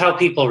 It's how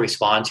people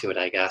respond to it,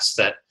 I guess,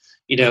 that,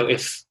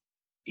 if,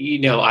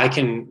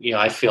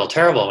 I feel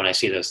terrible when I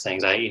see those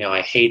things.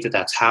 I hate that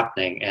that's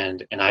happening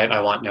and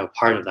I want no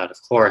part of that, of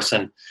course.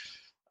 And,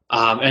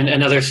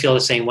 and others feel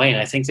the same way.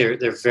 And I think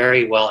they're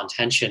very well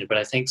intentioned, but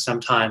I think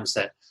sometimes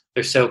that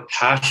they're so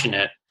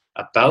passionate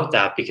about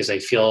that because they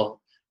feel,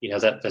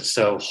 that that's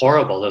so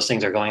horrible. Those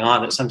things are going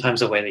on, that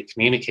sometimes the way they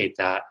communicate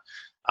that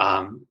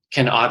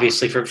can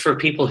obviously, for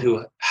people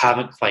who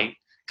haven't quite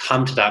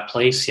come to that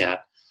place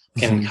yet,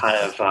 can kind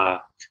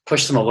of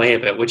push them away a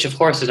bit, which of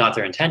course is not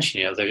their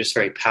intention. They're just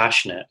very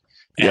passionate.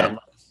 And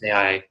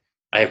I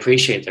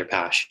appreciate their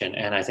passion,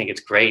 and I think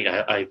it's great.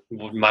 I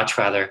would much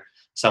rather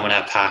someone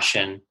have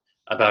passion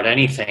about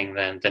anything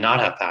than not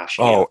have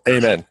passion. Oh,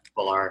 amen.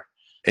 People are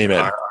Amen.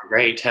 Are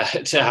great to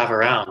have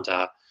around.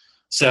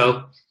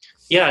 So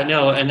yeah,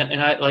 no, and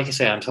I, like I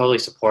say, I'm totally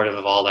supportive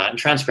of all that. And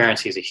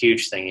transparency is a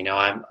huge thing.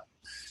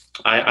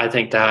 I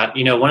think that,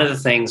 one of the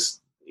things,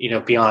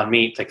 Beyond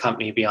Meat, the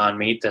company Beyond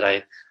Meat,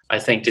 that I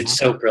think did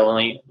so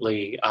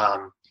brilliantly,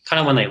 kind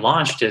of when they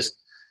launched, is,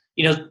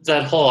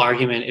 that whole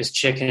argument, is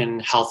chicken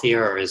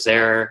healthier, or is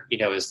there,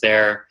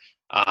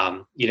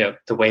 the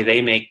way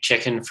they make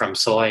chicken from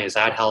soy, is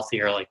that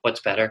healthier? Like,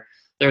 what's better?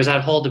 There was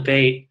that whole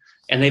debate,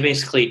 and they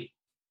basically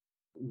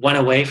went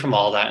away from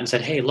all that and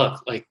said, hey,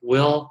 look, like,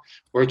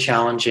 we're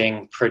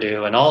challenging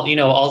Purdue and all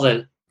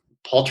the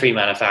poultry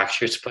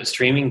manufacturers to put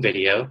streaming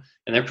video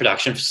in their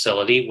production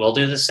facility. We'll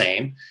do the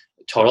same.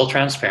 Total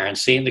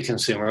transparency, and the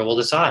consumer will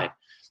decide.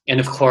 And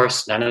of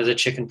course, none of the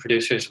chicken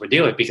producers would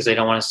do it because they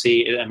don't want to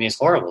see it. I mean, it's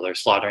horrible. They're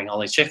slaughtering all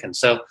these chickens.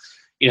 So,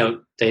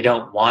 they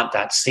don't want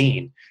that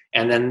seen.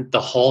 And then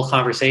the whole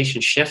conversation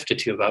shifted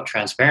to about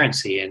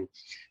transparency,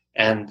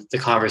 and the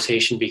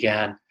conversation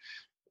began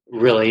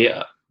really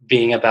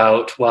being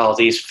about, well,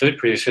 these food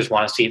producers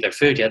want us to eat their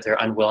food, yet they're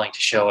unwilling to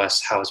show us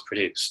how it's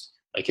produced.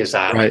 Like, is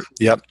that right?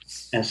 Yep.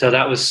 And so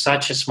that was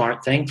such a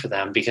smart thing for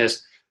them,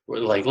 because we're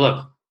like,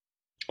 look,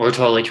 we're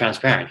totally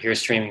transparent. Here's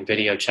streaming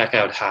video. Check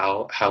out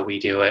how we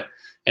do it.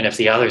 And if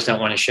the others don't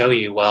want to show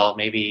you, well,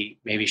 maybe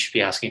you should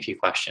be asking a few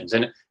questions.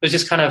 And it was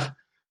just kind of,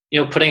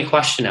 putting a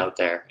question out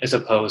there as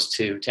opposed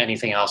to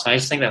anything else. And I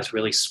just think that's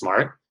really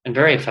smart and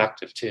very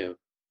effective too.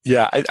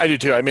 Yeah, I do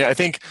too. I mean, I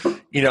think,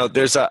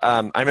 there's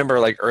I remember,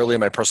 like, early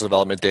in my personal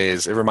development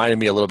days, it reminded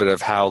me a little bit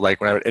of how, like,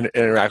 when I would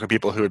interact with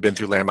people who had been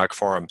through Landmark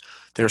Forum,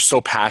 they were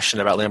so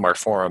passionate about Landmark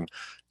Forum,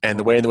 and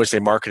the way in which they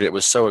marketed it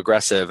was so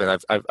aggressive.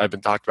 And I've been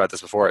talked about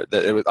this before,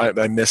 that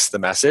I missed the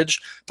message.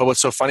 But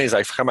what's so funny is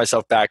I found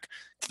myself back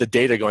to the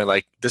data going,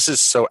 like, this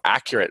is so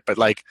accurate, but,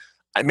 like,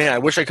 I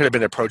wish I could have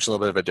been approached a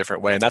little bit of a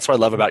different way. And that's what I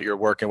love about your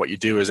work and what you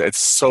do, is it's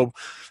so,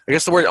 I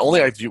guess the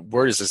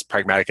word is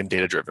pragmatic and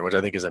data driven, which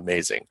I think is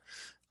amazing.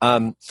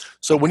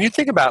 So when you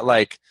think about,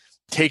 like,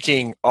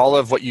 taking all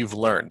of what you've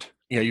learned,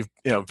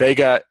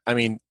 Vega, I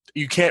mean,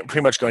 you can't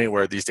pretty much go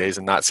anywhere these days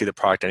and not see the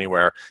product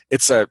anywhere.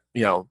 It's a,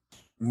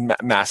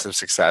 massive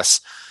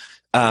success.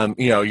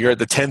 You're at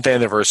the 10th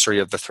anniversary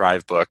of the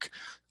Thrive book.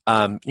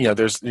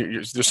 There's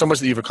so much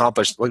that you've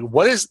accomplished. Like,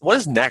 what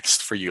is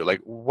next for you? Like,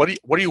 what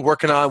are you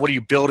working on? What are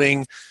you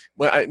building?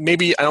 Well,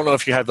 maybe, I don't know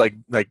if you have like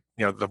the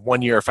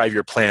 1 year or 5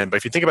 year plan, but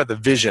if you think about the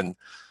vision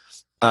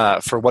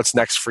for what's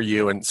next for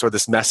you, and sort of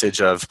this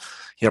message of,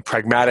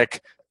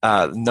 pragmatic,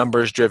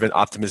 numbers-driven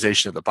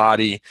optimization of the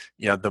body,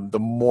 the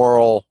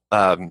moral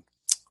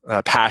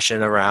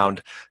passion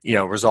around,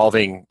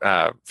 resolving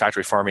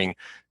factory farming.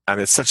 I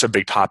mean, it's such a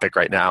big topic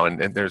right now,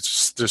 and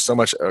there's so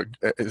much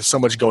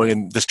going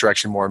in this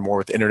direction more and more,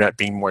 with the internet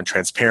being more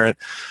transparent.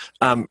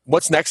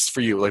 What's next for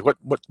you? Like,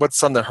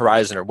 what's on the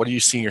horizon, or what are you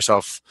seeing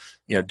yourself,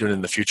 doing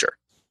in the future?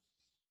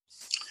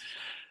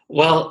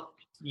 Well,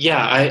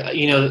 yeah,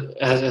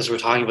 as we're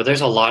talking about,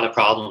 there's a lot of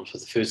problems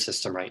with the food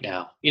system right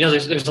now.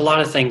 There's a lot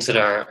of things that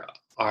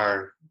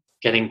are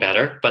getting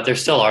better, but there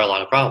still are a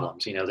lot of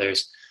problems.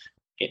 There's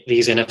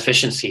these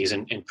inefficiencies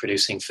in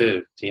producing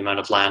food, the amount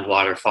of land,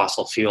 water,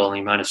 fossil fuel, and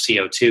the amount of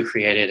CO2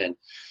 created, and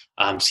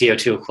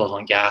CO2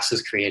 equivalent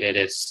gases created.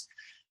 It's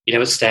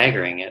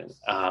staggering. And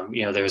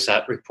there was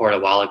that report a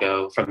while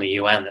ago from the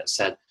UN that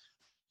said,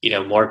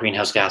 more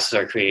greenhouse gases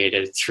are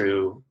created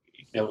through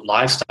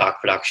livestock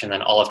production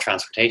than all of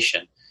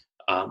transportation,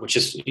 which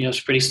is is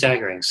pretty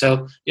staggering.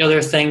 So there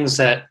are things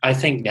that I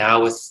think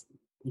now, with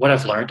what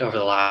I've learned over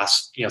the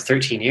last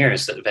 13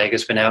 years that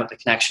Vega's been out, the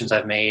connections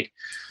I've made,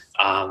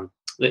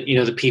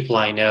 the people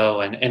I know,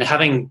 and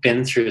having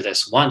been through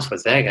this once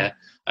with Vega,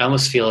 I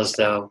almost feel as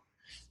though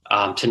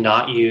to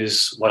not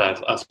use what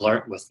I've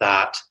learned with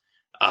that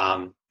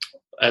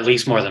at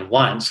least more than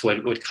once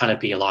would kind of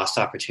be a lost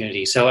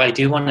opportunity. So I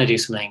do want to do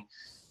something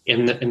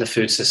in the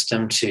food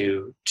system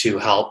to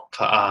help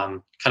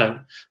kind of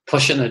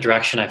push it in the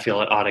direction I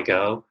feel it ought to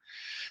go.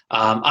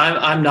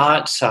 I'm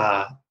not.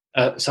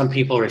 Some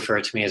people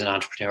refer to me as an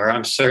entrepreneur.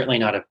 I'm certainly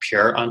not a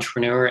pure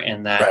entrepreneur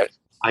in that. Right.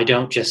 I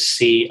don't just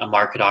see a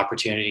market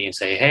opportunity and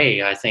say,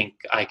 hey, I think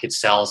I could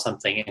sell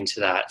something into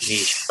that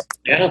niche.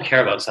 I don't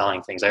care about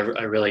selling things. I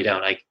really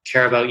don't. I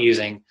care about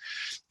using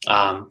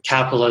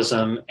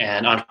capitalism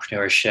and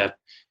entrepreneurship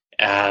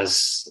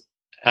as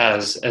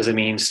a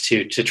means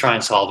to try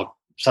and solve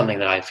something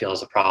that I feel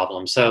is a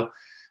problem. So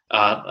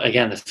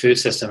again, the food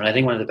system, and I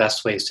think one of the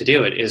best ways to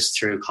do it is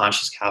through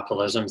conscious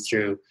capitalism,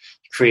 through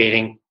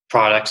creating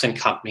products and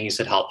companies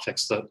that help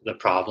fix the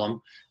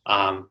problem.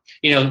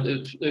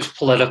 There's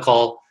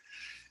political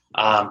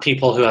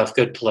people who have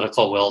good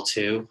political will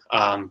too.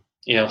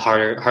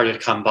 Harder to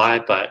come by,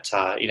 but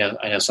I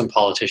know some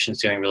politicians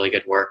doing really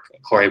good work.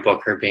 Cory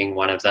Booker being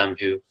one of them,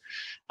 who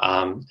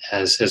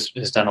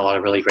has done a lot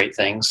of really great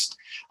things.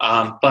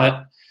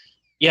 But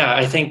yeah,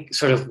 I think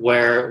sort of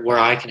where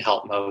I can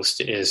help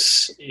most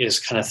is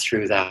kind of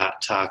through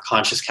that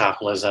conscious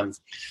capitalism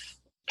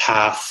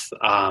path.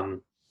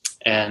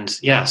 And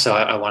yeah, so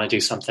I want to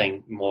do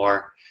something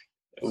more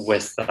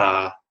with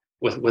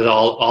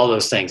all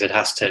those things. It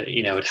has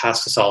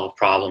to solve a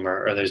problem,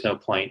 or there's no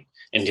point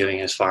in doing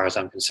it as far as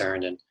I'm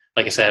concerned. And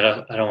like I said,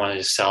 I don't want to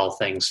just sell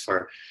things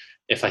for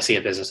if I see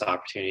a business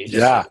opportunity. It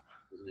doesn't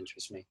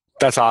interest me.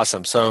 That's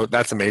awesome. So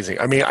that's amazing.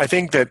 I mean, I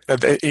think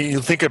that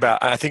you think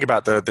about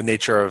the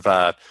nature of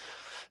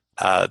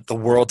the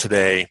world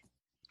today,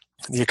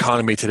 the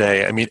economy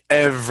today. I mean,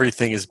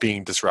 everything is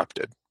being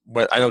disrupted.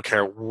 I don't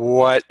care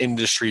what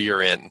industry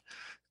you're in.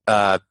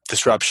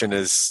 Disruption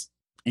is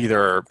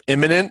either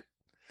imminent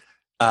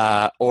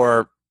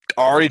or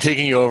already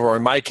taking you over. Or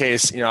in my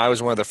case, I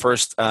was one of the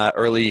first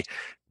early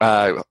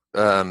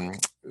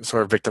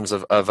sort of victims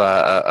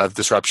of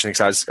disruption,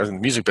 because I was in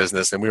the music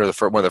business, and we were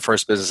one of the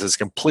first businesses to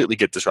completely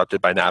get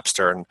disrupted by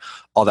Napster and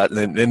all that.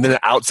 And then an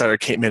outsider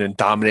came in and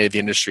dominated the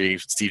industry,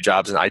 Steve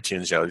Jobs and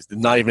iTunes,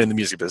 not even in the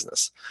music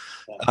business.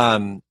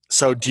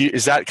 So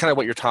is that kind of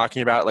what you're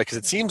talking about? Like, because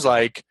it seems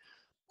like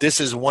this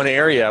is one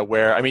area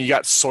where, I mean, you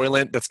got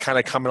Soylent that's kind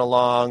of coming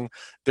along.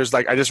 There's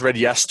I just read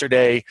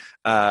yesterday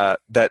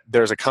that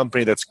there's a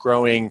company that's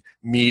growing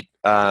meat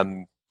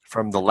from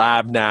the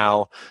lab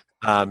now.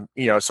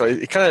 So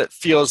it kind of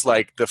feels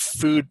like the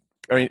food,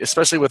 I mean,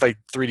 especially with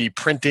 3D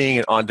printing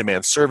and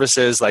on-demand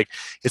services,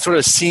 it sort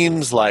of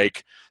seems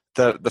like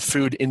the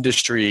food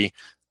industry,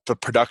 the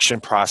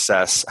production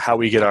process, how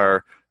we get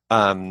our,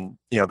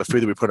 the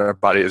food that we put in our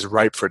body is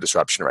ripe for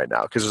disruption right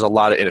now, because there's a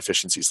lot of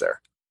inefficiencies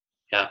there.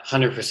 Yeah,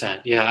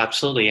 100%. Yeah,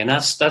 absolutely. And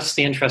that's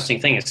the interesting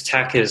thing is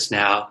tech is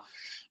now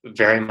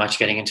very much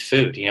getting into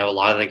food. A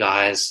lot of the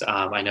guys,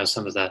 I know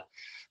some of the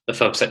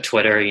folks at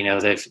Twitter,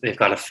 they've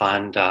got a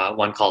fund,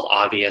 one called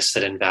Obvious,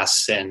 that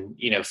invests in,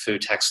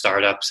 food tech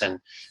startups and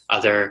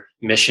other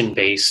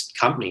mission-based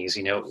companies,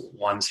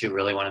 ones who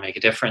really want to make a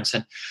difference.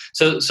 And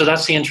so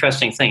that's the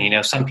interesting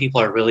thing. Some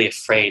people are really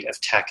afraid of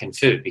tech and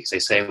food because they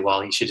say,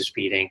 well, you should just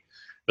be eating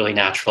really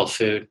natural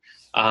food.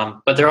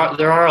 But there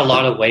are a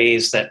lot of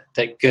ways that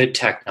good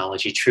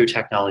technology, true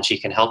technology,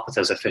 can help with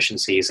those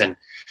efficiencies. And,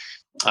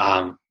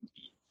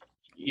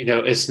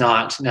 it's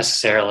not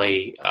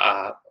necessarily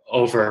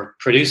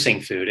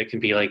overproducing food. It can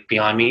be like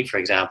Beyond Meat, for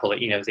example.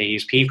 They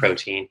use pea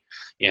protein,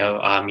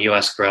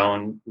 U.S.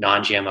 grown,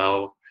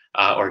 non-GMO,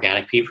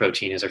 organic pea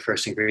protein is their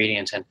first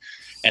ingredient. And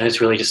it's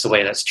really just the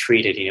way that's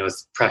treated,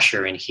 with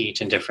pressure and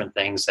heat and different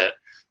things that,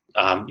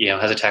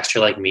 has a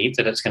texture like meat,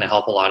 that it's going to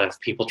help a lot of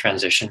people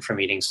transition from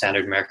eating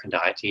standard American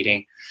diet to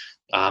eating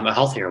a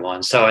healthier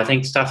one. So I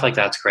think stuff like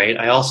that's great.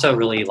 I also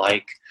really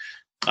like,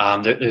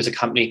 there's a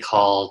company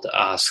called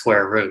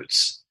Square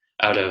Roots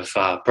out of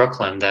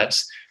Brooklyn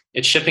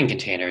it's shipping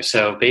containers.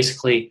 So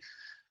basically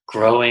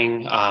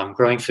growing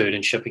food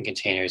in shipping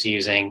containers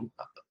using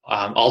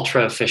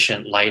ultra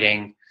efficient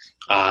lighting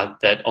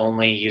that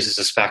only uses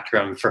a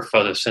spectrum for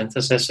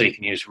photosynthesis. So you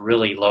can use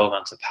really low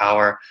amounts of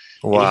power.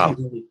 Wow. And you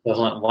can do the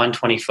equivalent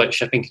 120-foot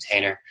shipping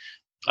container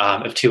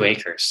of 2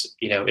 acres,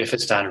 if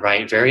it's done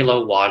right. Very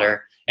low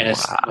water, and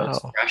it's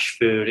fresh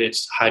food.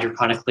 It's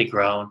hydroponically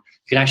grown.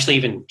 You can actually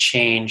even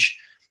change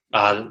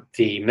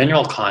the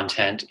mineral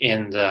content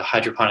in the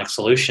hydroponic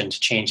solution to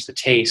change the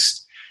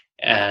taste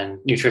and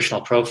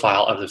nutritional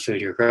profile of the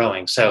food you're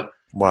growing. So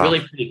really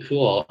pretty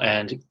cool.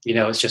 And,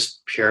 it's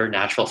just pure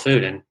natural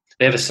food. And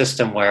they have a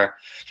system where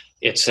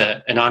it's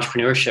an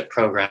entrepreneurship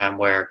program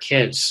where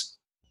kids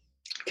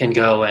can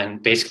go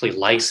and basically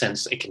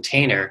license a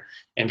container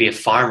and be a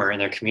farmer in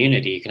their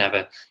community. You can have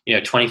a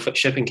 20-foot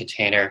shipping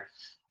container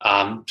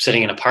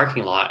sitting in a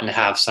parking lot and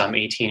have some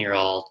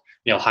 18-year-old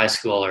high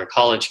school or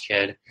college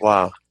kid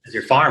as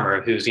your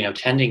farmer who's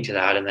tending to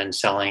that and then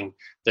selling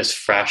this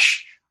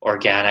fresh,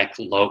 organic,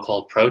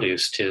 local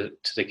produce to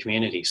the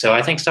community. So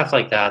I think stuff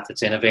like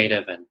that's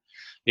innovative and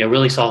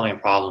really solving a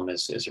problem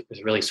is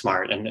really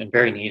smart and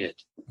very needed.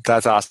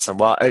 That's awesome.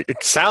 Well,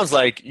 it sounds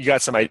like you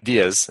got some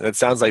ideas, and it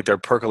sounds like they're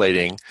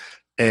percolating,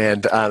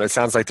 and it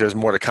sounds like there's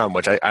more to come,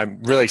 which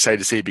I'm really excited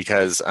to see,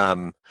 because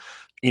when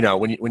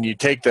you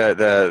take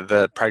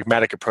the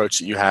pragmatic approach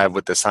that you have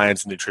with the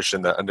science and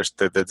nutrition,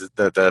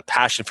 the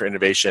passion for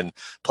innovation,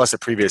 plus the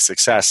previous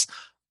success,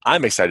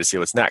 I'm excited to see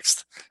what's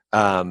next,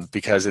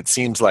 because it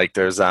seems like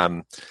there's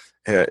some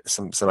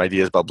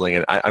ideas bubbling,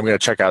 and I'm going to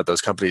check out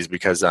those companies,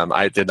 because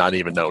I did not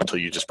even know until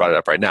you just brought it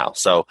up right now.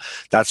 So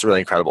that's really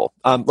incredible.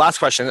 Last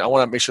question. I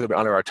want to make sure that we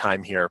honor our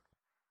time here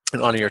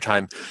and honor your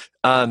time.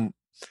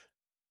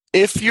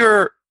 If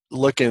you're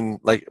looking,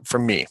 like, for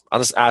me, I'll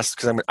just ask,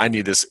 because I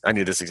need this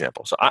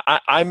example. So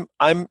I'm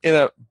in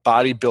a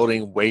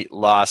bodybuilding, weight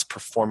loss,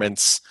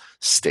 performance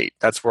state.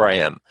 That's where I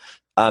am.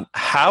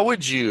 How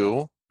would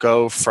you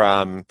go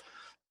from,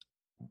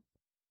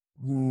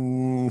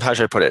 how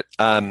should I put it?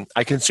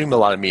 I consume a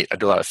lot of meat. I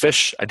do a lot of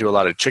fish. I do a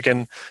lot of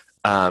chicken.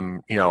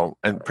 And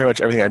pretty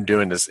much everything I'm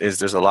doing is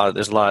there's a lot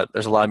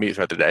of meat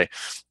throughout the day.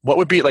 What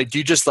would be like? Do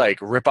you just like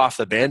rip off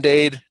the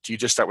Band-Aid? Do you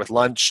just start with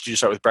lunch? Do you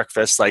start with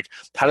breakfast? Like,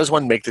 how does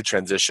one make the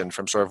transition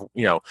from sort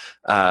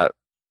of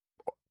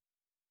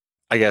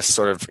I guess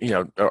sort of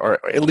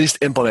or at least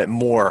implement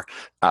more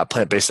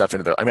plant-based stuff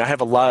into the. I mean, I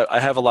have a lot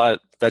of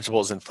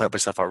vegetables and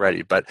plant-based stuff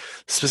already, but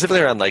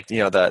specifically around like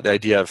the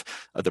idea of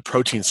the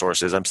protein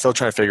sources, I'm still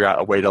trying to figure out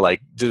a way to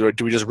like do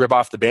we just rip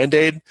off the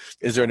Band-Aid?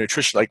 Is there a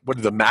nutrition, like what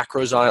are the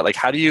macros on it? Like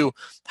how do you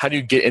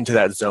get into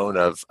that zone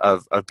of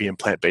being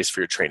plant-based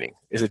for your training?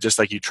 Is it just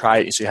like you try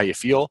it, you see how you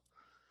feel?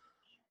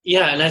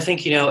 Yeah, and I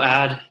think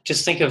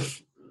just think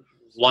of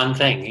one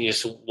thing,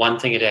 just one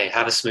thing a day.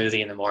 Have a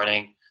smoothie in the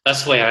morning.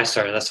 That's the way I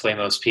started. That's the way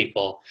most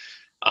people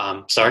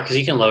start, because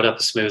you can load up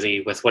a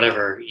smoothie with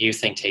whatever you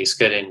think tastes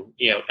good, and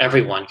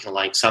everyone can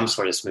like some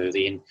sort of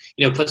smoothie,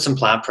 and put some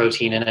plant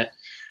protein in it.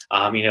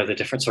 The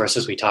different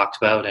sources we talked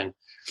about, and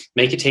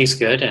make it taste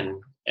good,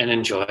 and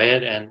enjoy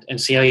it, and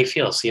see how you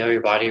feel, see how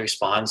your body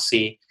responds,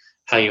 see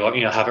how you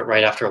have it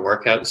right after a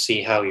workout,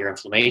 see how your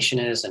inflammation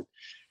is,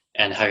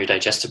 and how your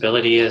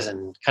digestibility is,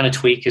 and kind of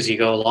tweak as you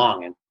go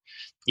along,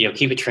 and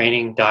keep a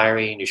training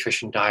diary,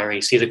 nutrition diary,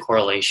 see the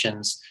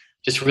correlations.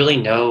 Just really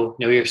know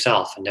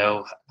yourself and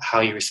know how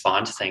you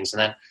respond to things.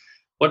 And then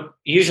what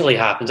usually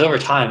happens over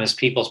time is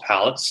people's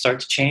palates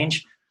start to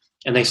change,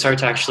 and they start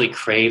to actually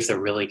crave the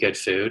really good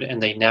food,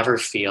 and they never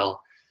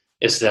feel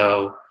as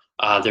though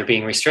they're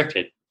being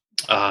restricted.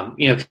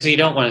 Because you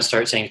don't want to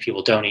start saying to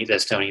people, don't eat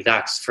this, don't eat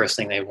that, 'cause the first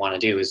thing they want to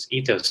do is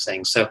eat those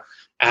things. So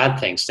add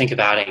things, think of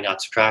adding,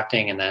 not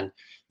subtracting. And then,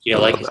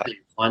 like you said,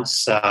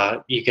 once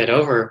you get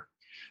over,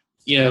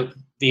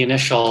 the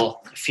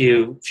initial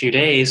few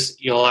days,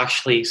 you'll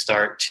actually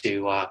start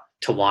to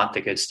want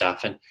the good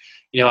stuff. And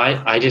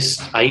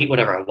I eat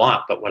whatever I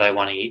want, but what I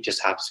want to eat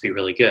just happens to be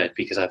really good,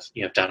 because I've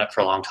done it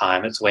for a long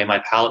time. It's the way my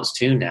palate's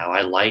tuned now.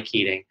 I like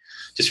eating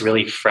just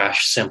really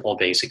fresh, simple,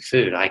 basic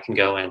food. I can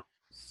go and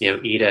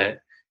eat a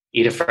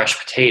fresh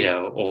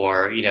potato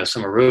or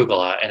some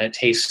arugula, and it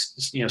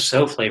tastes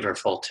so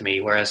flavorful to me.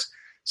 Whereas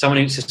someone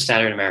who eats a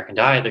standard American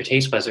diet, their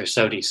taste buds are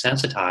so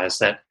desensitized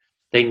that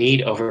they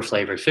need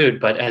over-flavored food.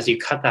 But as you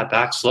cut that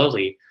back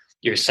slowly,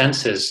 your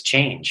senses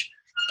change.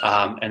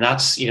 And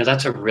that's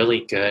a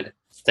really good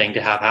thing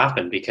to have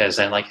happen, because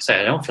then, like I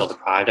said, I don't feel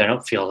deprived. I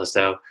don't feel as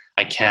though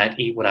I can't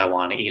eat what I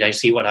want to eat. I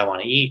just eat what I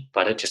want to eat,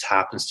 but it just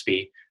happens to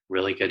be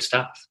really good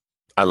stuff.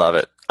 I love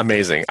it.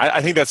 Amazing.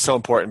 I think that's so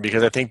important,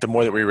 because I think the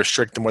more that we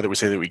restrict, the more that we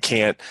say that we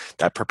can't,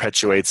 that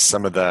perpetuates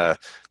some of the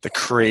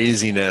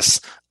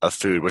craziness of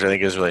food, which I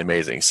think is really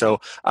amazing.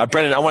 So,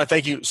 Brendan, I want to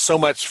thank you so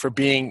much for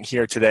being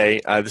here today.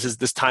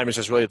 This time has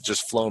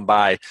just flown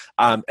by.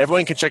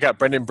 Everyone can check out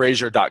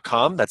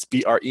brendanbrazier.com. That's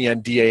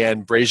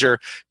BRENDAN Brazier,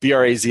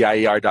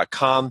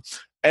 BRAZIER.com.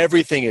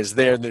 Everything is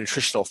there. The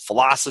nutritional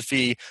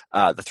philosophy,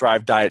 the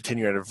Thrive Diet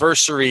 10-year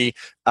anniversary.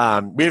 We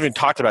haven't even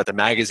talked about the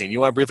magazine. You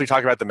want to briefly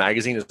talk about the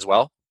magazine as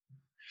well?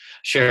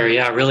 Sure.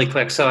 Yeah, really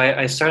quick. So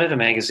I started a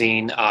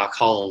magazine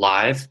called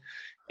Alive,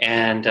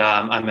 and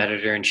I'm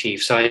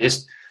editor-in-chief. So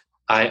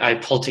I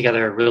pulled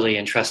together really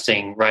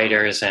interesting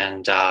writers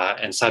and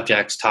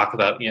subjects, talk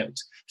about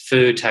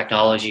food,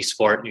 technology,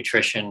 sport,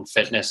 nutrition,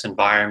 fitness,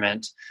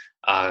 environment,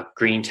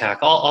 green tech,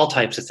 all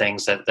types of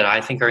things that I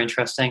think are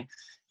interesting.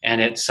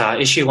 And it's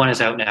issue 1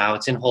 is out now.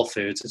 It's in Whole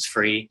Foods. It's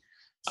free.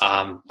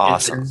 Awesome. I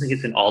don't think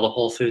it's in all the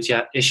Whole Foods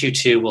yet. Issue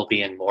 2 will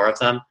be in more of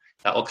them.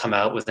 That will come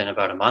out within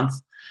about a month.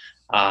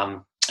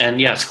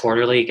 And yeah, it's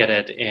quarterly. Get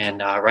it in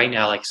right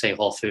now, like I say,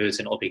 Whole Foods,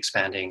 and it will be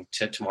expanding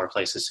to more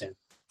places soon.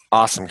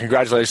 Awesome.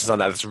 Congratulations on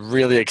that. It's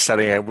really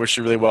exciting. I wish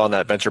you really well on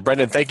that venture.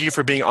 Brendan, thank you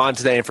for being on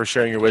today and for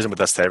sharing your wisdom with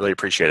us today. I really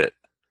appreciate it.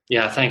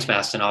 Yeah, thanks,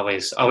 Mastin.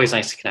 Always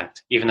nice to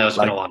connect, even though it's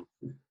been a while.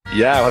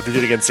 Yeah, I'll have to do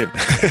it again soon.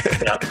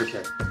 Yeah, for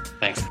sure.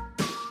 Thanks.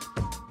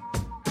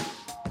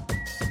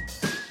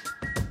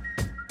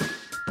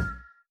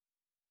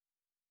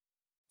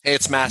 Hey,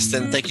 it's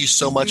Mastin. Thank you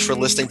so much for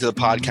listening to the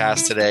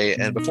podcast today.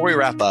 And before we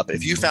wrap up,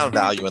 if you found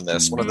value in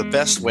this, one of the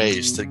best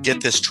ways to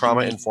get this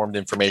trauma-informed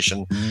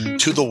information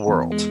to the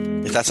world,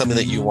 if that's something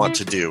that you want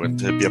to do and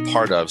to be a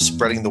part of,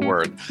 spreading the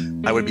word,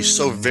 I would be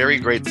so very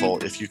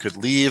grateful if you could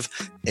leave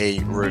a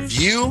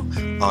review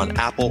on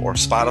Apple or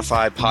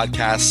Spotify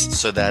podcasts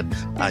so that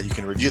you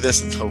can review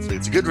this, and hopefully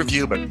it's a good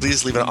review, but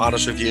please leave an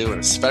honest review. And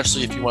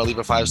especially if you want to leave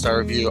a 5-star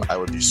review, I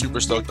would be super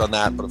stoked on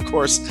that. But of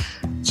course,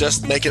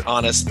 just make it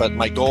honest. But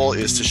my goal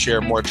is to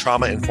share more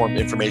trauma-informed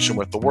information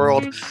with the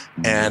world,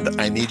 and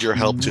I need your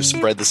help to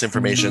spread this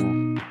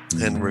information,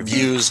 and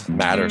reviews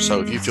matter. So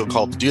if you feel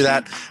called to do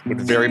that,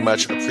 would very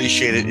much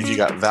appreciate it. If you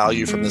got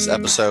value from this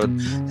episode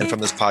and from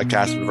this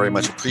podcast, would very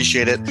much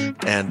appreciate it.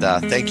 And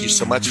thank you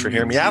so much for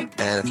hearing me out.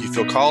 And if you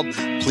feel called,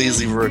 please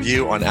leave a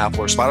review on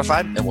Apple or Spotify,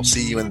 and we'll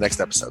see you in the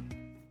next episode.